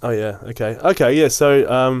bottom. Oh, yeah, okay. Okay, yeah,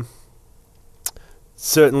 so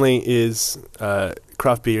certainly is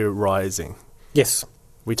craft beer rising. Yes.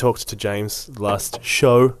 We talked to James last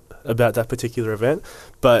show about that particular event.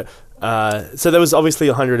 But so there was obviously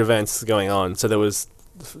 100 events going on. So there was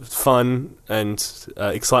fun and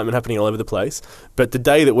excitement happening all over the place. But the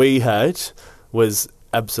day that we had was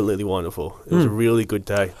absolutely wonderful. It was a really good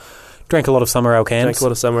day. Drank a lot of summer ale cans. Drank a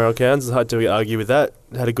lot of summer ale cans. It's hard to argue with that.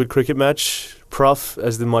 Had a good cricket match. Prof,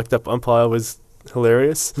 as the mic'd up umpire, was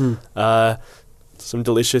hilarious. Some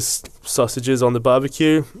delicious sausages on the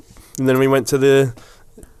barbecue. And then we went to the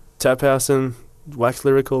tap house and waxed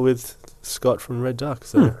lyrical with Scott from Red Duck.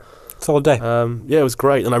 So solid day. Yeah, it was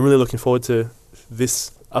great. And I'm really looking forward to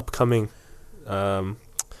this upcoming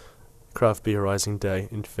Craft Beer Rising Day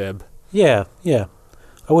in Feb. Yeah. I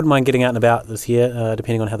wouldn't mind getting out and about this year,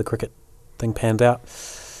 depending on how the cricket thing pans out.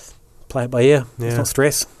 Play it by ear. Yeah. It's not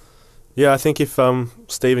stress. Yeah, I think if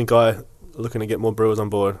Steve and Guy are looking to get more brewers on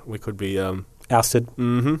board, we could be... ousted.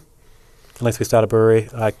 Mm-hmm. Unless we start a brewery,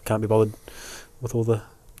 I can't be bothered with all the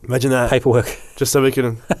imagine that paperwork. Just so we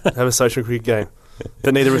can have a social cricket game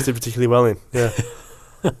that neither of us did particularly well in. Yeah.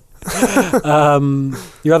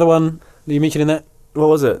 Your other one that you mentioned in that? What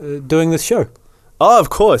was it? Doing this show. Oh, of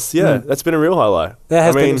course. Yeah, that's been a real highlight.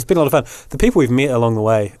 It's been a lot of fun. The people we've met along the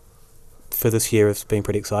way for this year has been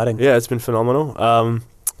pretty exciting. Yeah, it's been phenomenal.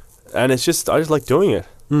 And it's just, I just like doing it.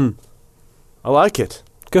 I like it.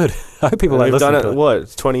 Good. I hope people like listening to it. We've done it,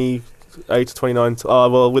 what, 28 to 29,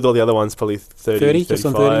 well, with all the other ones, probably 30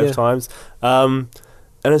 35 30, yeah. times. And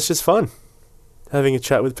it's just fun, having a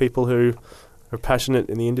chat with people who are passionate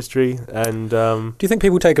in the industry. And do you think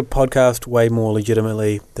people take a podcast way more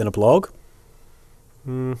legitimately than a blog?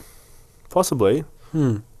 Possibly.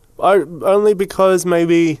 Only because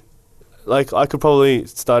maybe, like, I could probably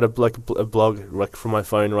start a blog like from my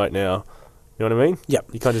phone right now. You know what I mean? Yep.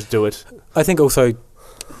 You can't just do it. I think also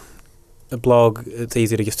a blog, it's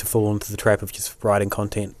easier to fall into the trap of just writing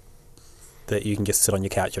content that you can just sit on your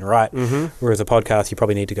couch and write. Whereas a podcast, you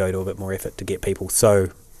probably need to go to a bit more effort to get people. So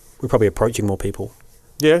we're probably approaching more people.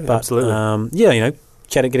 Yeah, but, absolutely.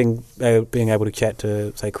 Being able to chat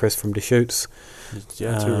to, say, Chris from Deschutes.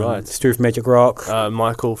 Yeah, too right. Stu from Magic Rock.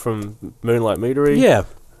 Michael from Moonlight Meadery. Yeah.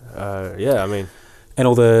 I mean. And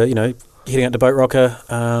all the, heading out to Boat Rocker.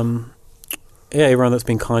 Everyone that's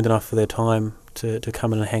been kind enough for their time to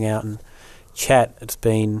come in and hang out and chat. It's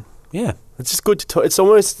been, It's just good to talk. It's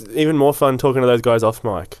almost even more fun talking to those guys off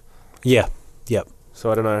mic. Yeah, yep. So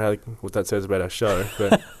I don't know what that says about our show,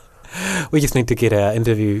 but... We just need to get our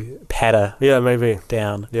interview patter maybe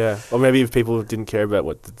down. Yeah, or maybe if people didn't care about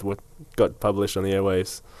what got published on the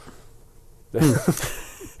airwaves.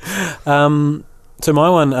 So my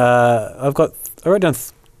one, I wrote down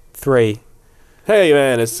 3. Hey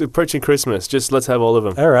man, it's approaching Christmas. Just let's have all of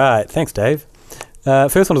them. All right, thanks, Dave.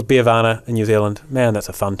 First one was Beervana in New Zealand. Man, that's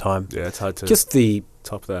a fun time. Yeah, it's hard to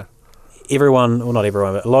top that. Everyone, well, not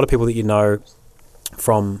everyone, but a lot of people that you know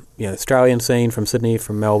from Australian scene, from Sydney,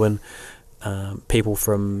 from Melbourne, people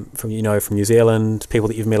from New Zealand, people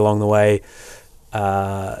that you've met along the way,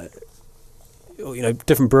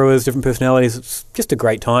 different brewers, different personalities. It's just a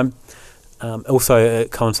great time. Also,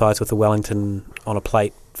 it coincides with the Wellington on a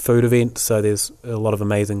Plate food event, so there's a lot of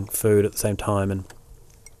amazing food at the same time, and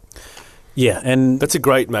that's a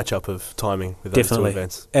great matchup of timing with those two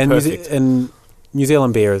events. And New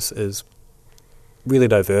Zealand beer is really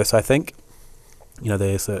diverse, I think.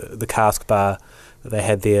 There's the cask bar that they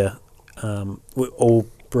had there. All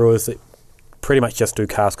brewers that pretty much just do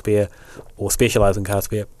cask beer or specialise in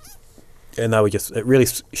cask beer, and it really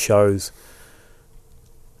shows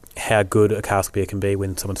how good a cask beer can be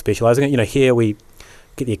when someone's specialising it. Here we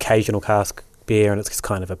get the occasional cask beer and it's just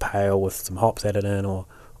kind of a pale with some hops added in or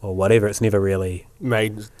whatever. It's never really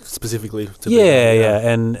made specifically to be. Yeah.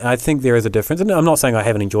 And I think there is a difference. And I'm not saying I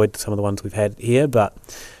haven't enjoyed some of the ones we've had here, but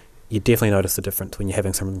you definitely notice the difference when you're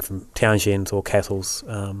having something from Townshend's or Castle's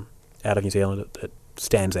out of New Zealand. It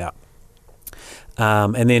stands out.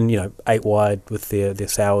 And then, 8 Wide with their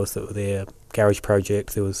sours that were their Garage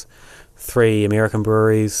Project. There was 3 American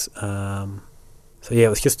breweries. It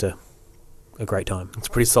was just a great time. It's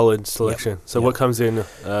a pretty solid selection. Yep. So what comes in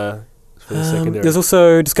for the secondary? There's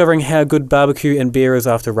also discovering how good barbecue and beer is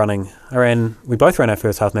after running. We both ran our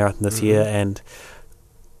first half marathon this year, and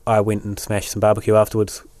I went and smashed some barbecue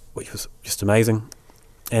afterwards, which was just amazing.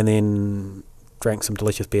 And then drank some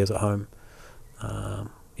delicious beers at home.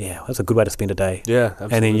 That's a good way to spend a day. Yeah,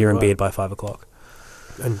 absolutely. And then you're in bed by 5 o'clock.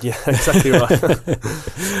 And yeah, exactly right.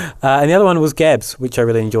 And the other one was Gabs, which I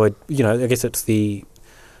really enjoyed. I guess it's the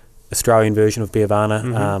Australian version of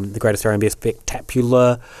Beervana, the Great Australian Beer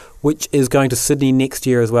Spectacular, which is going to Sydney next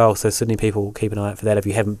year as well. So Sydney people, keep an eye out for that if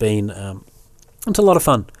you haven't been. It's a lot of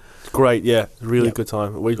fun. Great, yeah. Really good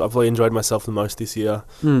time. I've really enjoyed myself the most this year.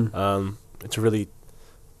 It's a really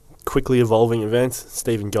quickly evolving event.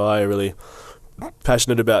 Steve and Guy are really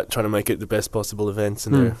passionate about trying to make it the best possible event,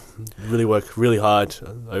 and they really work really hard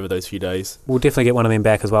over those few days. We'll definitely get one of them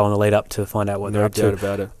back as well in the lead up to find out what they're up to. No doubt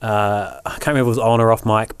about it. I can't remember if it was on or off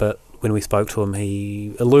mic, but when we spoke to him,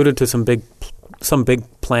 he alluded to some big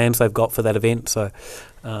plans they've got for that event. So,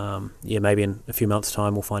 maybe in a few months'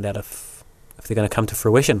 time we'll find out if they're going to come to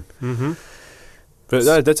fruition. Mm-hmm.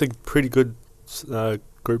 But that's a pretty good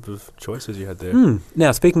group of choices you had there.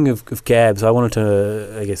 Now, speaking of Gabs, I wanted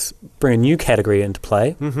to, I guess, bring a new category into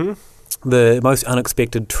play. Mm-hmm. The most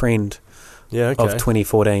unexpected trend of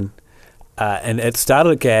 2014. And it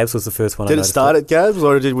started at Gabs, was the first one I noticed. Did it start at Gabs,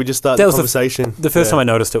 or did we just start the conversation? The first time I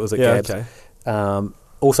noticed it was at Gabs. Okay.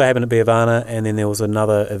 Also happened at Beervana, and then there was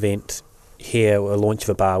another event here, a launch of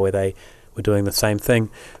a bar where they were doing the same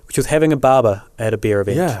thing, which was having a barber at a beer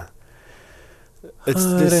event. Yeah.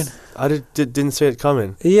 I didn't see it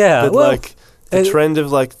coming. Yeah, but the trend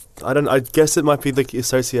of I guess it might be the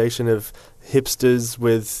association of hipsters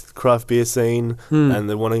with craft beer scene and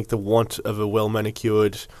the want of a well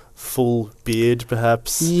manicured full beard,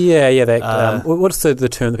 perhaps. Yeah. That what's the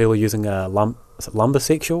term that people are using? Is it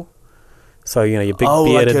lumbersexual? So your big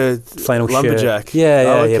bearded like flannel lumberjack. Shirt.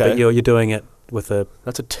 Yeah. Okay. But you're doing it with a.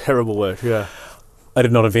 That's a terrible word. Yeah. I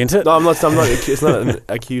did not invent it. No, I'm not. It's not an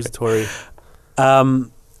accusatory.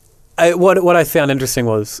 What I found interesting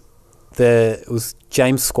was it was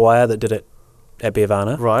James Squire that did it at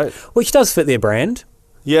Beervana, right? Which does fit their brand.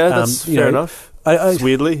 Yeah, that's fair enough.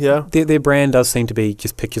 Weirdly, yeah. Their brand does seem to be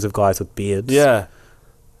just pictures of guys with beards. Yeah.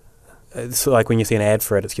 It's like when you see an ad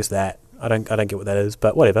for it, it's just that. I don't get what that is,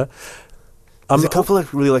 but whatever. There's a couple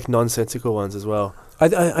of really nonsensical ones as well.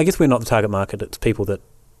 I guess we're not the target market. It's people that,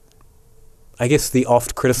 I guess, the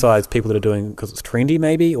oft criticised people that are doing it because it's trendy,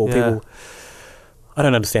 maybe, or people. I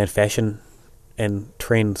don't understand fashion and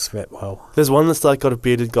trends that well. There's one that's got a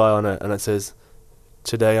bearded guy on it, and it says,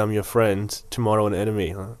 "Today I'm your friend, tomorrow an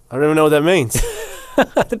enemy." I don't even know what that means.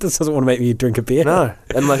 That just doesn't want to make me drink a beer. No,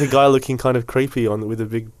 and a guy looking kind of creepy with a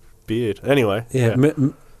big beard. Anyway,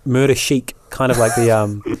 murder chic, kind of like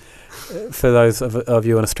the for those of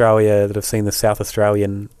you in Australia that have seen the South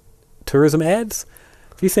Australian tourism ads.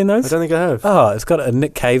 Have you seen those? I don't think I have. Oh, it's got a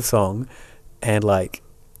Nick Cave song, and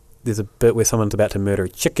there's a bit where someone's about to murder a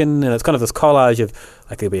chicken, and it's kind of this collage of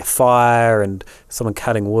there'll be a fire and someone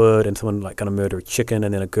cutting wood and someone going to murder a chicken,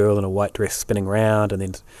 and then a girl in a white dress spinning around, and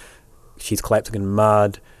then she's collapsing in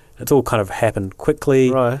mud. It's all kind of happened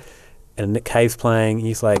quickly. Right. And Nick Cave's playing.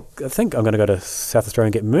 He's like, I think I'm going to go to South Australia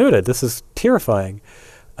and get murdered. This is terrifying.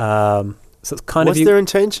 So it's kind of... What's their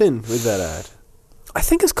intention with that ad? I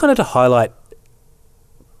think it's kind of to highlight...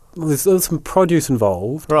 Well, there's some produce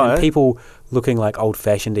involved. Right. And people looking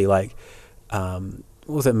old-fashioned-y, what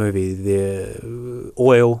was that movie? The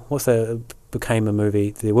Oil. What's that? Became a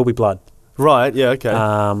movie. There Will Be Blood. Right, yeah, okay.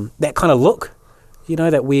 That kind of look.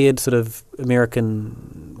 That weird sort of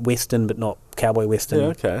American Western, but not cowboy Western. Yeah,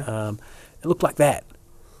 okay. It looked like that.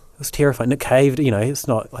 It was terrifying. Nick Cave, it's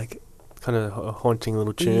not kind of a haunting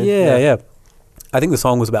little tune. Yeah. I think the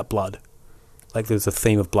song was about blood. There's a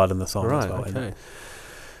theme of blood in the song right, as well. Okay.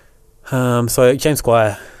 So James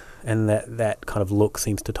Squire and that kind of look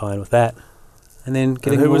seems to tie in with that. And then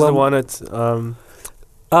getting... And who was the one at...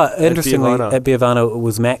 interestingly, at Beervana it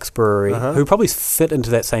was Max Brewery, who probably fit into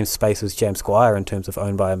that same space as James Squire in terms of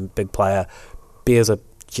owned by a big player. Beers are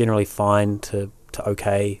generally fine to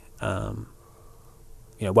okay,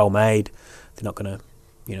 well made. They're not going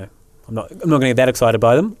to, I'm not going to get that excited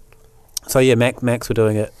by them. So yeah, Max were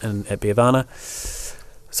doing it at Beervana.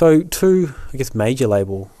 So two, I guess, major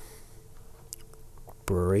label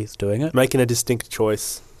breweries doing it, making a distinct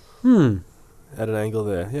choice. At an angle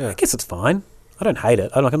there, yeah. I guess it's fine. I don't hate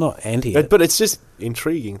it. I'm not anti it. But it's just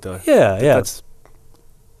intriguing, though. Yeah. That's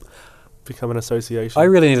become an association. I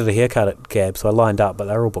really needed a haircut at Gab, so I lined up, but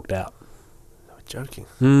they were all booked out. Joking.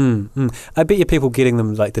 I bet you people getting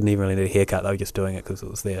them didn't even really need a haircut. They were just doing it because it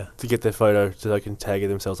was there to get their photo so they can tag it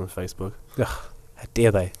themselves on Facebook. Ugh, how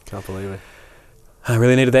dare they? Can't believe it. I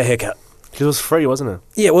really needed that haircut because it was free, wasn't it?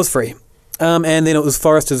 Yeah, it was free. And then it was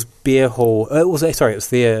Forrester's Beer Hall. It was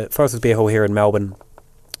the Forrester's Beer Hall here in Melbourne.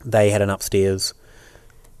 They had an upstairs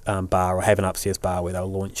bar, or have an upstairs bar where they were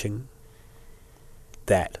launching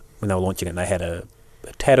that. When they were launching it, they had a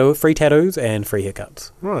tattoo, free tattoos and free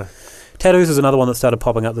haircuts. Right. Tattoos is another one that started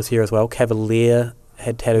popping up this year as well. Cavalier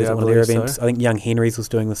had tattoos at one of their events. So. I think Young Henry's was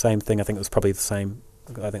doing the same thing. I think it was probably the same.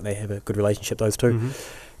 I think they have a good relationship, those two.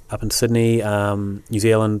 Mm-hmm. Up in Sydney, New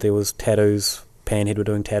Zealand, there was tattoos. Panhead were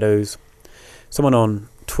doing tattoos. Someone on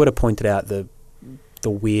Twitter pointed out the the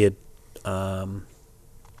weird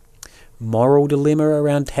moral dilemma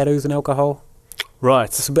around tattoos and alcohol. Right.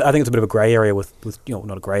 I think it's a bit of a grey area with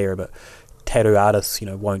not a grey area, but tattoo artists,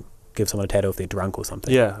 won't give someone a tattoo if they're drunk or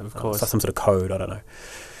something. Yeah, of course. Some sort of code, I don't know.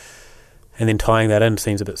 And then tying that in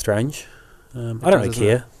seems a bit strange. I don't really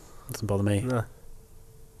care. It doesn't bother me. No.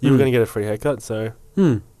 You were going to get a free haircut, so...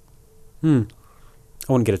 I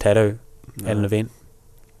wouldn't get a tattoo at an event.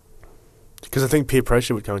 Because I think peer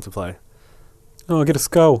pressure would come into play. Oh, I'll get a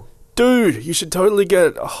skull. Dude, you should totally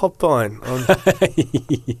get a Hopvine.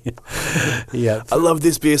 Yeah. I love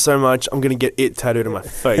this beer so much, I'm going to get it tattooed on my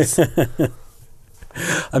face.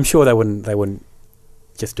 I'm sure they wouldn't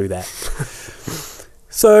just do that.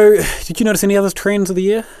 So, did you notice any other trends of the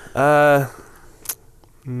year? That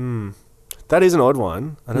is an odd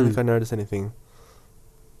one. I don't think I noticed anything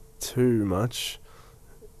too much.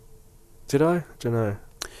 Did I? Don't know.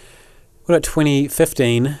 What about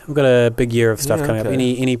 2015? We've got a big year of stuff coming up.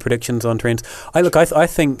 Any predictions on trends? I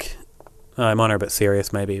think mine are a bit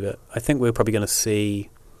serious maybe, but I think we're probably going to see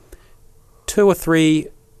 2 or 3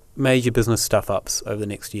 major business stuff-ups over the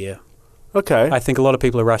next year. Okay. I think a lot of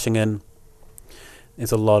people are rushing in.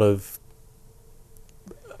 There's a lot of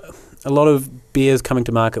beers coming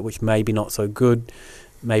to market which maybe not so good,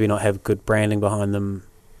 maybe not have good branding behind them.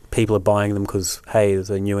 People are buying them because, hey, there's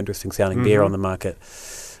a new interesting sounding beer on the market.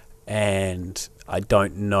 And I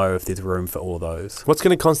don't know if there's room for all of those. What's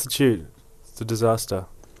going to constitute the disaster?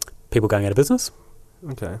 People going out of business.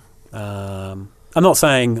 Okay. I'm not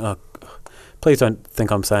saying... please don't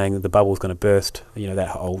think I'm saying that the bubble's going to burst,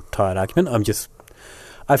 that old tired argument.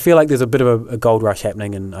 I feel like there's a bit of a gold rush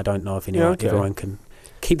happening, and I don't know if everyone can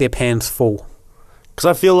keep their pans full. Because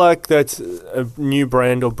I feel like that's a new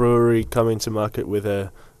brand or brewery coming to market with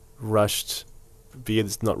a rushed beer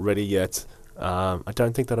that's not ready yet. I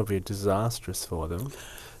don't think that'll be disastrous for them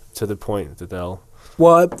to the point that they'll...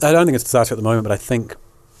 Well, I don't think it's disastrous at the moment, but I think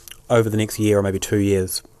over the next year or maybe 2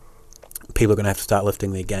 years, people are going to have to start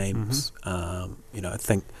lifting their games. I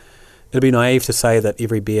think it'd be naive to say that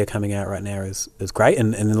every beer coming out right now is great.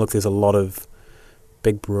 And then look, there's a lot of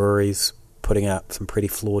big breweries putting out some pretty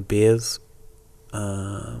flawed beers.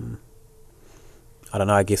 I don't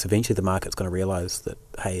know, I guess eventually the market's going to realise that,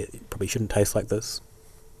 hey, it probably shouldn't taste like this.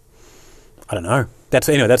 I don't know. That's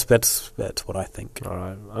what I think. All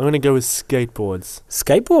right. I'm going to go with skateboards.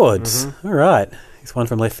 Skateboards? Mm-hmm. All right. It's one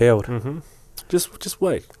from left field. Mm-hmm. Just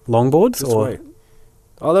wait. Longboards? Just wait.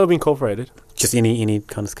 Oh, that'll be incorporated. Just any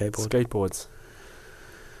kind of skateboard? Skateboards.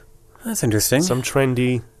 That's interesting. Some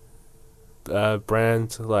trendy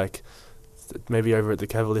brand, like maybe over at the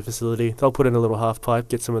Cavalier facility. They'll put in a little half pipe,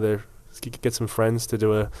 get some friends to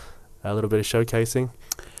do a little bit of showcasing.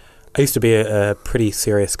 I used to be a pretty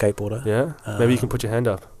serious skateboarder. Yeah? Maybe you can put your hand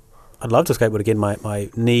up. I'd love to skateboard again. My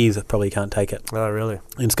knees probably can't take it. Oh, really?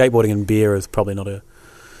 And skateboarding and beer is probably not a...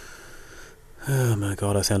 Oh, my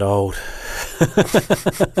God, I sound old.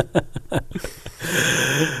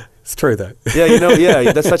 It's true, though.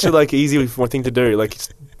 Yeah, that's such a easy thing to do.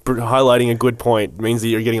 Highlighting a good point means that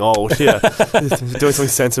you're getting old. Yeah, doing something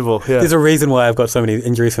sensible. Yeah, there's a reason why I've got so many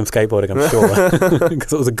injuries from skateboarding. I'm sure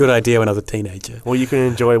because it was a good idea when I was a teenager. Well, you can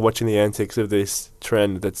enjoy watching the antics of this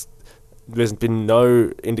trend. There's been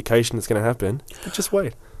no indication it's going to happen. But just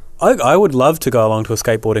wait. I would love to go along to a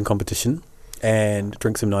skateboarding competition and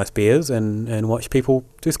drink some nice beers and watch people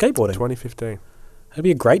do skateboarding. 2015. It'd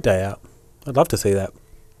be a great day out. I'd love to see that.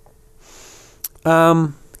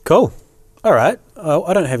 Cool. All right.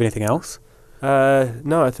 I don't have anything else.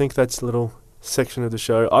 No, I think that's a little section of the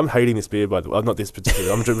show. I'm hating this beer, by the way. I'm not this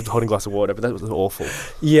particular. I'm holding a glass of water, but that was awful.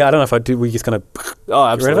 Yeah, I don't know if I do. We're just going to... Oh,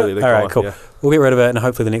 absolutely. All right, cool. Yeah. We'll get rid of it, and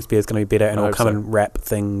hopefully the next beer is going to be better, and we'll come and wrap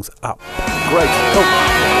things up. Great. Cool.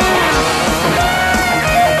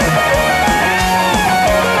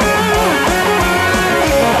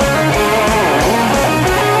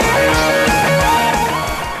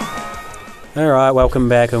 All right, welcome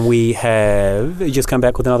back, and we have just come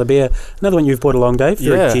back with another beer. Another one you've brought along, Dave.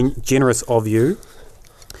 Very generous of you.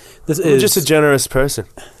 I'm just a generous person.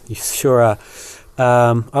 You sure are.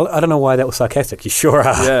 I don't know why that was sarcastic. You sure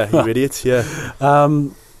are. Yeah, you idiots, yeah.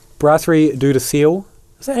 Brasserie du Ciel.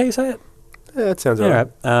 Is that how you say it? Yeah, that sounds right.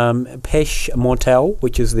 Pêche Mortelle,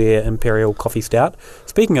 which is their Imperial Coffee Stout.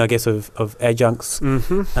 Speaking, I guess, of adjuncts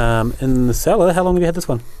in the cellar, how long have you had this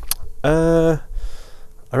one?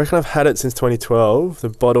 I reckon I've had it since 2012. The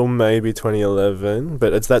bottle maybe 2011,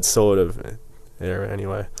 but it's that sort of era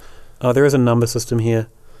anyway. Oh, there is a number system here.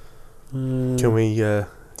 Can we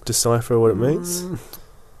decipher what it means?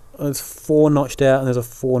 There's 4 notched out, and there's a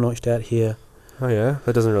 4 notched out here. Oh yeah,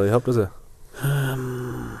 that doesn't really help, does it?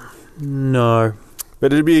 No.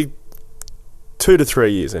 But it'd be 2 to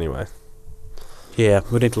 3 years anyway. Yeah,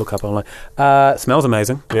 we need to look up online. Smells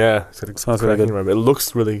amazing. Yeah, it smells really good. Aroma. It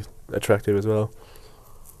looks really attractive as well.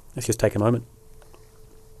 Let's just take a moment.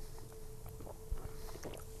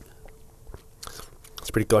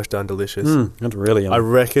 It's pretty gosh darn delicious. That's really yummy. I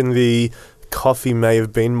reckon the coffee may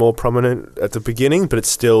have been more prominent at the beginning, but it's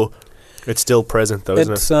still present though,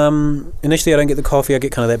 isn't it? Initially I don't get the coffee. I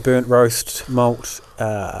get kind of that burnt roast malt,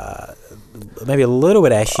 maybe a little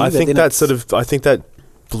bit ashy. I think that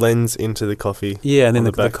blends into the coffee. Yeah, and then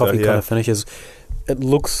the coffee kind of finishes. It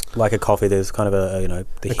looks like a coffee. There's kind of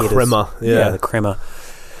the crema. The crema.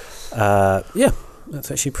 That's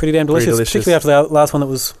actually pretty damn delicious. Particularly after the last one that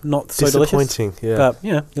was not so delicious. Disappointing, yeah. But,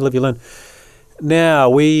 you live, you learn. Now,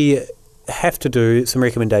 we have to do some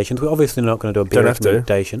recommendations. We're obviously not going to do a beer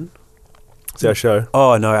recommendation. It's our show.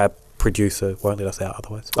 Oh, no, our producer won't let us out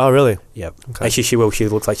otherwise. Oh, really? Yeah. Okay. Actually, she will. She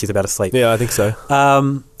looks like she's about to sleep. Yeah, I think so.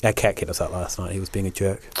 Our cat kept us up last night. He was being a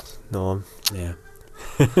jerk. No. Yeah.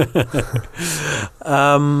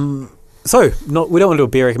 So, we don't want to do a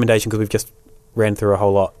beer recommendation because we've just ran through a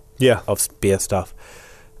whole lot of beer stuff.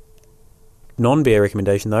 Non-beer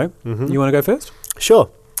recommendation, though. Mm-hmm. You want to go first?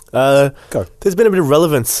 Sure. Go. There's been a bit of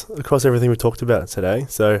relevance across everything we talked about today.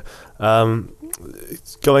 So,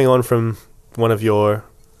 going on from one of your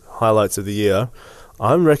highlights of the year,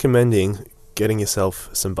 I'm recommending getting yourself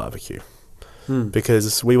some barbecue.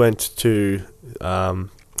 Because we went to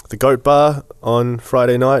the Goat Bar on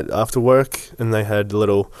Friday night after work, and they had a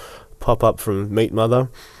little pop-up from Meat Mother,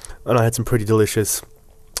 and I had some pretty delicious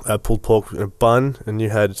pulled pork in a bun, and you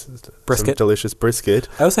had brisket. Some delicious brisket.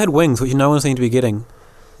 I also had wings, which no one seemed to be getting.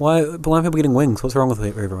 Why are people getting wings? What's wrong with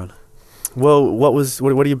everyone? Well, what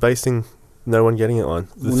are you basing no one getting it on?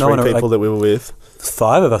 The three people that we were with.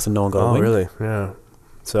 5 of us and no one got a wing. Oh, really? Yeah.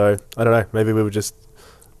 So, I don't know. Maybe we were just...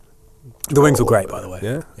 The wings were great, by the way.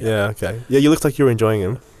 Yeah? Yeah, okay. Yeah, you looked like you were enjoying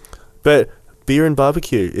them. But beer and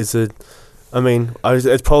barbecue is it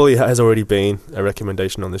probably has already been a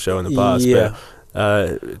recommendation on the show in the past. Yeah.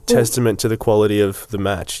 But testament to the quality of the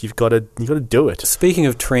match. You've got to do it. Speaking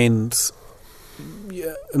of trends,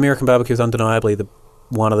 American barbecue is undeniably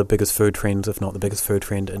one of the biggest food trends, if not the biggest food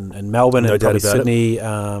trend in Melbourne and probably Sydney,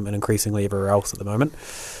 and increasingly everywhere else at the moment.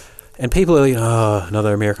 And people are like,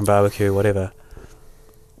 another American barbecue, whatever.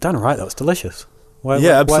 Done right, though. It's delicious.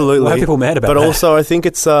 Absolutely. Why are people mad about that? But also, I think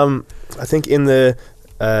it's I think in the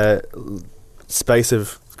space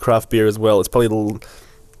of craft beer as well, it's probably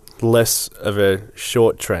less of a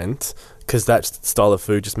short trend because that style of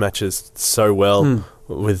food just matches so well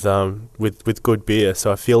with good beer.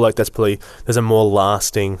 So I feel like there's a more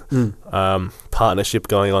lasting partnership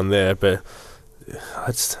going on there. But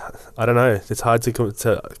I don't know. It's hard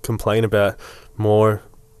to complain about more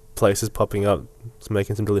places popping up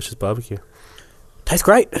making some delicious barbecue. Tastes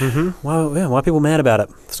great. Mm-hmm. Why are people mad about it?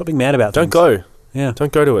 Stop being mad about things. Don't go. Yeah.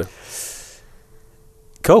 Don't go to it.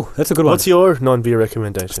 Cool. That's a good one. What's your non-beer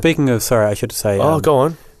recommendation? Speaking of, sorry, I should say. Go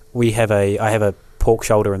on. I have a pork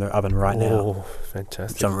shoulder in the oven right now. Oh,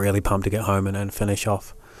 fantastic. Which I'm really pumped to get home and finish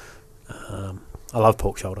off. I love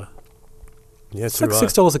pork shoulder. Yeah, it's like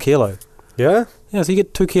 $6 a kilo. Yeah? Yeah, so you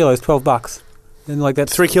get 2 kilos, $12. And like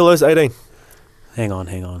that's 3 kilos, 18. Hang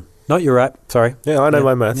on. No, you're right. Sorry. Yeah, I know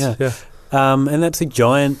my maths. Yeah. And that's a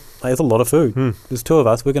giant... There's a lot of food. There's 2 of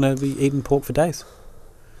us. We're going to be eating pork for days.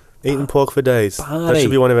 Eating pork for days. Party. That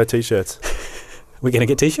should be one of our T-shirts. We're going to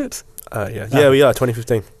get T-shirts? Yeah, we are.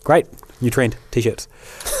 2015. Great. New trend. T-shirts.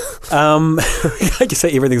 I just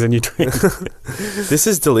say everything's a new trend. This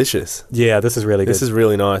is delicious. Yeah, this is really good. This is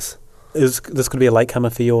really nice. Is this going to be a latecomer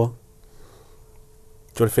for your...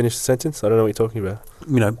 Do you want to finish the sentence? I don't know what you're talking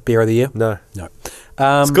about. Beer of the year? No.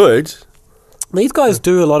 It's good. These guys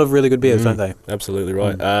do a lot of really good beers, don't they? Absolutely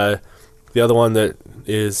right. The other one that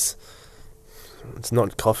is... It's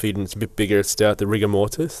not coffeed and it's a bit bigger stout, the Rigor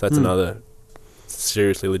Mortis. That's another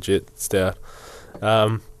seriously legit stout.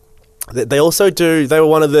 They also do... They were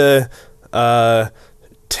one of the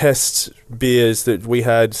test beers that we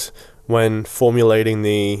had when formulating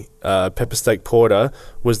the pepper steak porter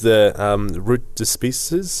was the Route de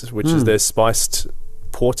Spices, which is their spiced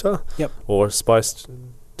porter. Yep. Or spiced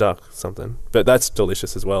duck something. But that's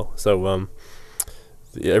delicious as well. So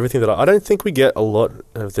everything that I don't think we get a lot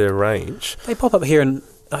of their range. They pop up here and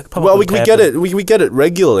we get it. We get it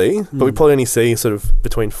regularly, but we probably only see sort of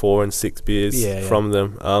between 4 and 6 beers from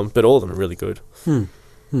them. But all of them are really good. All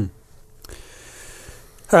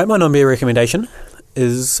right, my non-beer recommendation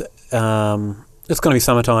is it's going to be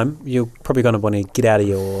summertime. You're probably going to want to get out of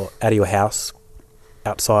your house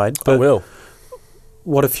outside. But I will.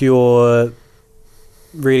 What if you're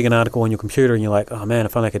reading an article on your computer and you're like, oh man,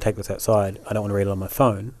 if only I could take this outside. I don't want to read it on my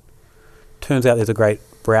phone. turns out there's a great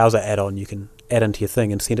browser add-on you can add into your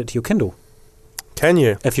thing and send it to your Kindle. Can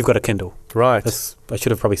you? If you've got a Kindle. Right. I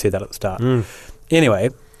should have probably said that at the start. Anyway,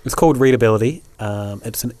 it's called Readability.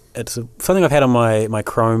 It's something I've had on my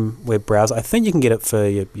Chrome web browser. I think you can get it for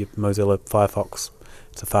your Mozilla, Firefox,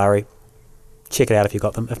 Safari. Check it out if you've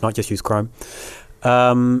got them. If not, just use Chrome.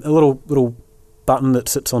 A little button that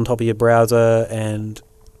sits on top of your browser, and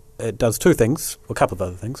it does two things, or a couple of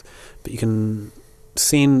other things. But you can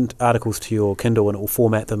send articles to your Kindle, and it will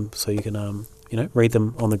format them so you can read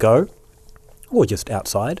them on the go or just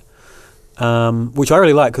outside. Which I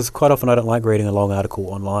really like, because quite often I don't like reading a long article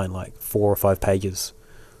online, like 4 or 5 pages.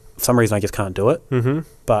 For some reason I just can't do it.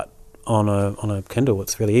 But on a Kindle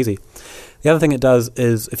it's really easy. The other thing it does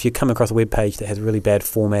is if you come across a web page that has really bad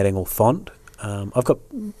formatting or font, I've got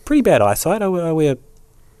pretty bad eyesight. I wear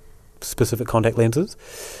specific contact lenses,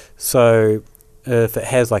 so if it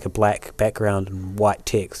has like a black background and white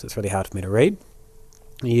text, it's really hard for me to read.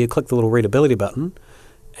 You click the little readability button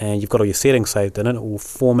and you've got all your settings saved in it. It will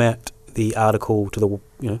format the article to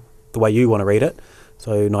the way you want to read it.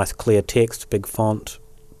 So nice clear text, big font,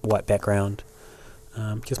 white background.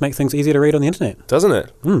 Just makes things easier to read on the internet. Doesn't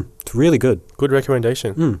it? It's really good. Good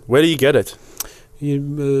recommendation. Where do you get it?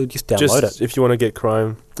 You just download it. If you want to get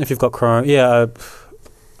Chrome. If you've got Chrome, yeah.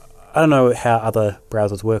 I don't know how other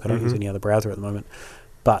browsers work. I don't use any other browser at the moment.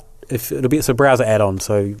 But it's a browser add-on,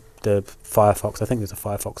 so the Firefox, I think there's a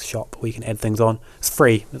Firefox shop where you can add things on. It's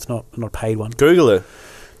free. It's not a paid one. Google it.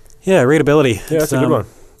 Yeah, Readability. Yeah, that's a good one.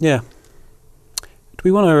 Yeah. Do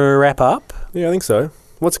we want to wrap up? Yeah, I think so.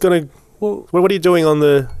 What are you doing on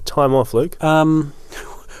the time off, Luke?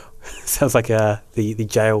 Sounds like the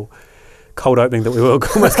jail cold opening that we were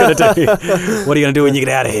almost going to do. What are you going to do when you get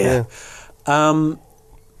out of here? Yeah.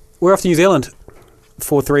 We're off to New Zealand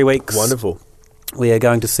for 3 weeks. Wonderful. We are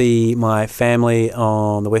going to see my family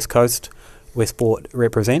on the West Coast, Westport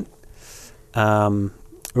represent. We're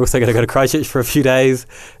also going to go to Christchurch for a few days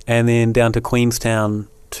and then down to Queenstown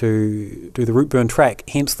to do the Routeburn Track,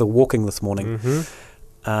 hence the walking this morning,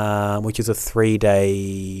 which is a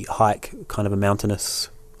 3-day hike, kind of a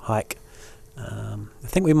mountainous hike. I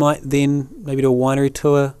think we might then maybe do a winery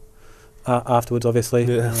tour afterwards,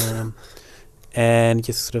 obviously, and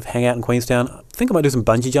just sort of hang out in Queenstown. I think I might do some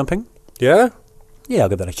bungee jumping. Yeah? Yeah, I'll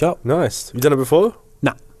give that a shot. Nice. Have you done it before?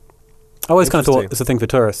 No. I always kind of thought it's a thing for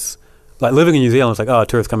tourists. Like living in New Zealand, it's like, oh,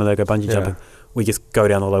 tourists come and they go bungee jumping. We just go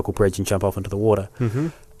down the local bridge and jump off into the water.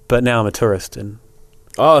 But now I'm a tourist, and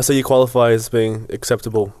so you qualify as being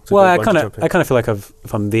acceptable to I kind of feel like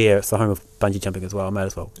if I'm there, it's the home of bungee jumping as well. I might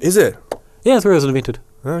as well. Is it? Yeah, that's where it was invented.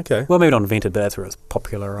 Okay. Well, maybe not invented, but that's where it was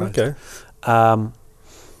popularised. Okay.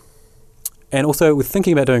 And also, we're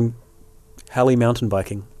thinking about doing heli mountain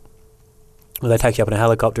biking, where they take you up in a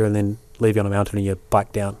helicopter and then leave you on a mountain and you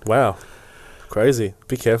bike down. Wow. Crazy.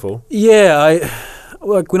 Be careful. Yeah,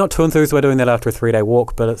 we're not too enthused about doing that after a 3-day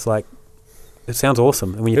walk, but it's like, it sounds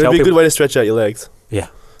awesome. And when it would be a good way to stretch out your legs. Yeah.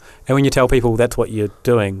 And when you tell people that's what you're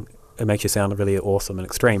doing, it makes you sound really awesome and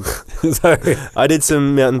extreme. So I did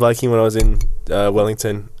some mountain biking when I was in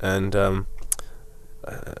Wellington, and the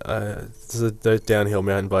downhill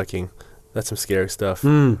mountain biking. That's some scary stuff.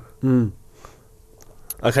 I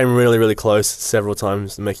came really, really close several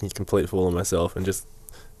times, making a complete fool of myself and just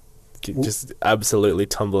absolutely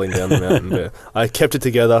tumbling down the mountain. But I kept it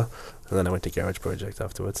together, and then I went to Garage Project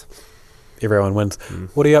afterwards. Everyone wins.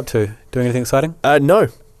 What are you up to? Doing anything exciting? No.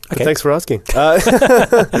 Okay. Thanks for asking. No,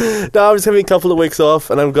 I'm just having a couple of weeks off,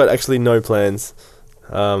 and I've got actually no plans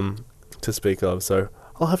to speak of, so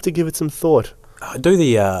I'll have to give it some thought.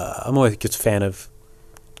 I'm always just a fan of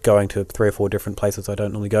going to 3 or 4 different places I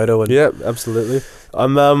don't normally go to. And yeah, absolutely.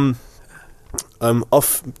 I'm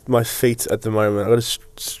off my feet at the moment. I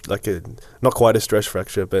got not quite a stress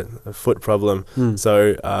fracture, but a foot problem.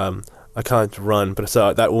 So I can't run, but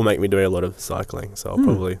so that will make me do a lot of cycling. So I'll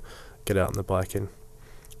probably get out on the bike and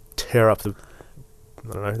tear up the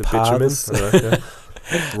bitumen.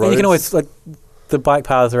 And you can always, the bike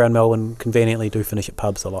paths around Melbourne conveniently do finish at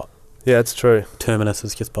pubs a lot. Yeah, it's true. Terminus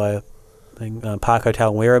is just by a thing. Park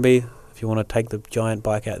Hotel in Werribee, if you want to take the giant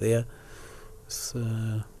bike out there.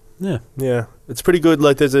 Yeah, it's pretty good.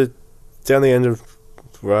 Like down the end of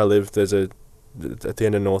where I live, at the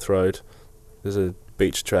end of North Road, there's a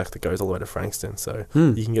beach track that goes all the way to Frankston, so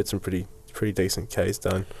you can get some pretty decent Ks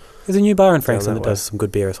done. There's a new bar in Frankston that does some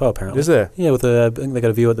good beer as well, apparently. Is there? Yeah, I think they got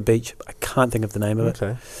a view at the beach. I can't think of the name of it.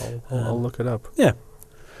 Okay, I'll look it up. Yeah.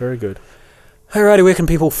 Very good. Alrighty, where can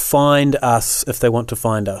people find us if they want to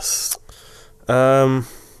find us?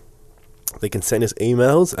 they can send us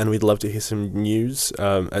emails, and we'd love to hear some news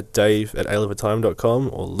at dave@aleofatime.com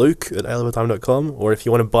or luke@aleofatime.com. Or if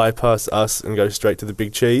you want to bypass us and go straight to the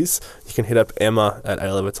big cheese, you can hit up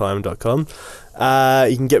emma@aleofatime.com.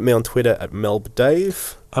 You can get me on Twitter at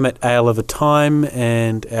melbdave. I'm at aleofatime,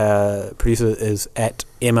 and producer is at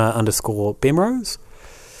Emma_Bemrose.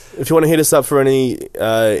 If you want to hit us up for any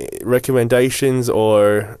recommendations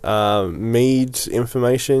or mead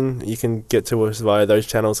information, you can get to us via those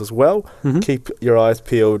channels as well. Mm-hmm. Keep your eyes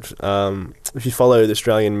peeled. If you follow the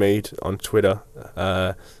Australian Mead on Twitter,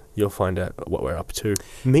 you'll find out what we're up to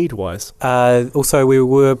mead-wise. Also, we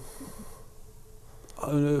were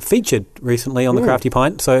featured recently on the Crafty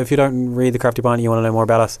Pint, so if you don't read the Crafty Pint and you want to know more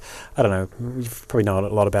about us, I don't know, you probably know a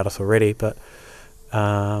lot about us already, but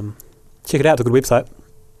check it out. It's a good website.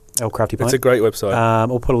 Crafty Pint. It's a great website.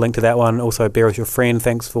 I'll put a link to that one. Also, Bear With Your Friend,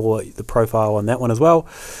 thanks for the profile on that one as well.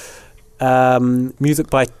 Music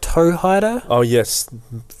by Toehider. Oh, yes.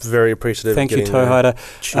 Very appreciative. Thank you, Toehider.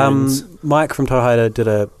 Mike from Toehider did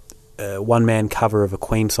a one-man cover of a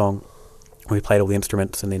Queen song. We played all the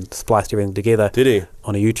instruments and then spliced everything together. Did he?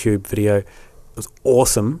 On a YouTube video. It was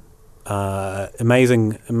awesome.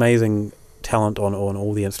 Amazing talent on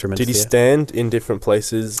all the instruments. Did he there. stand in different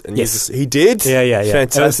places? And yes. He did? Yeah.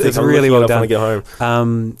 Fantastic. It's really well done. When I get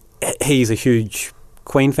home. He's a huge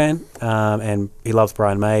Queen fan, and he loves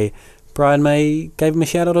Brian May. Brian May gave him a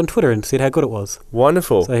shout out on Twitter and said how good it was.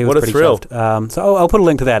 Wonderful. So he was what a pretty thrill. chuffed. So I'll put a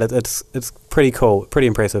link to that. It's pretty cool, pretty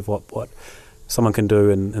impressive what someone can do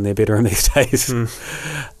in their bedroom these days.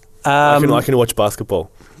 I can watch basketball.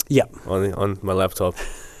 Yeah. On my laptop.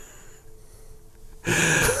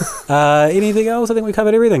 Anything else? I think we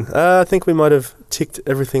covered everything. I think we might have ticked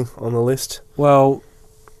everything on the list. Well,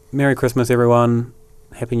 Merry Christmas, everyone.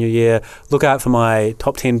 Happy New Year. Look out for my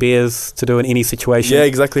top 10 beers to do in any situation. Yeah,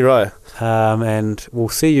 exactly right. And we'll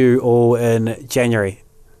see you all in January.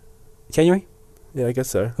 January? Yeah, I guess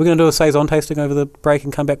so. We're going to do a Saison tasting over the break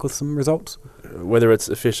and come back with some results? Whether it's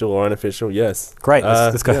official or unofficial, yes. Great.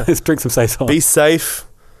 Let's go. Yeah. Let's drink some Saison. Be safe.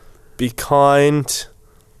 Be kind.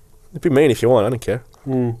 Be mean if you want. I don't care.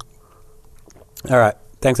 All right.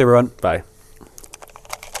 Thanks, everyone. Bye.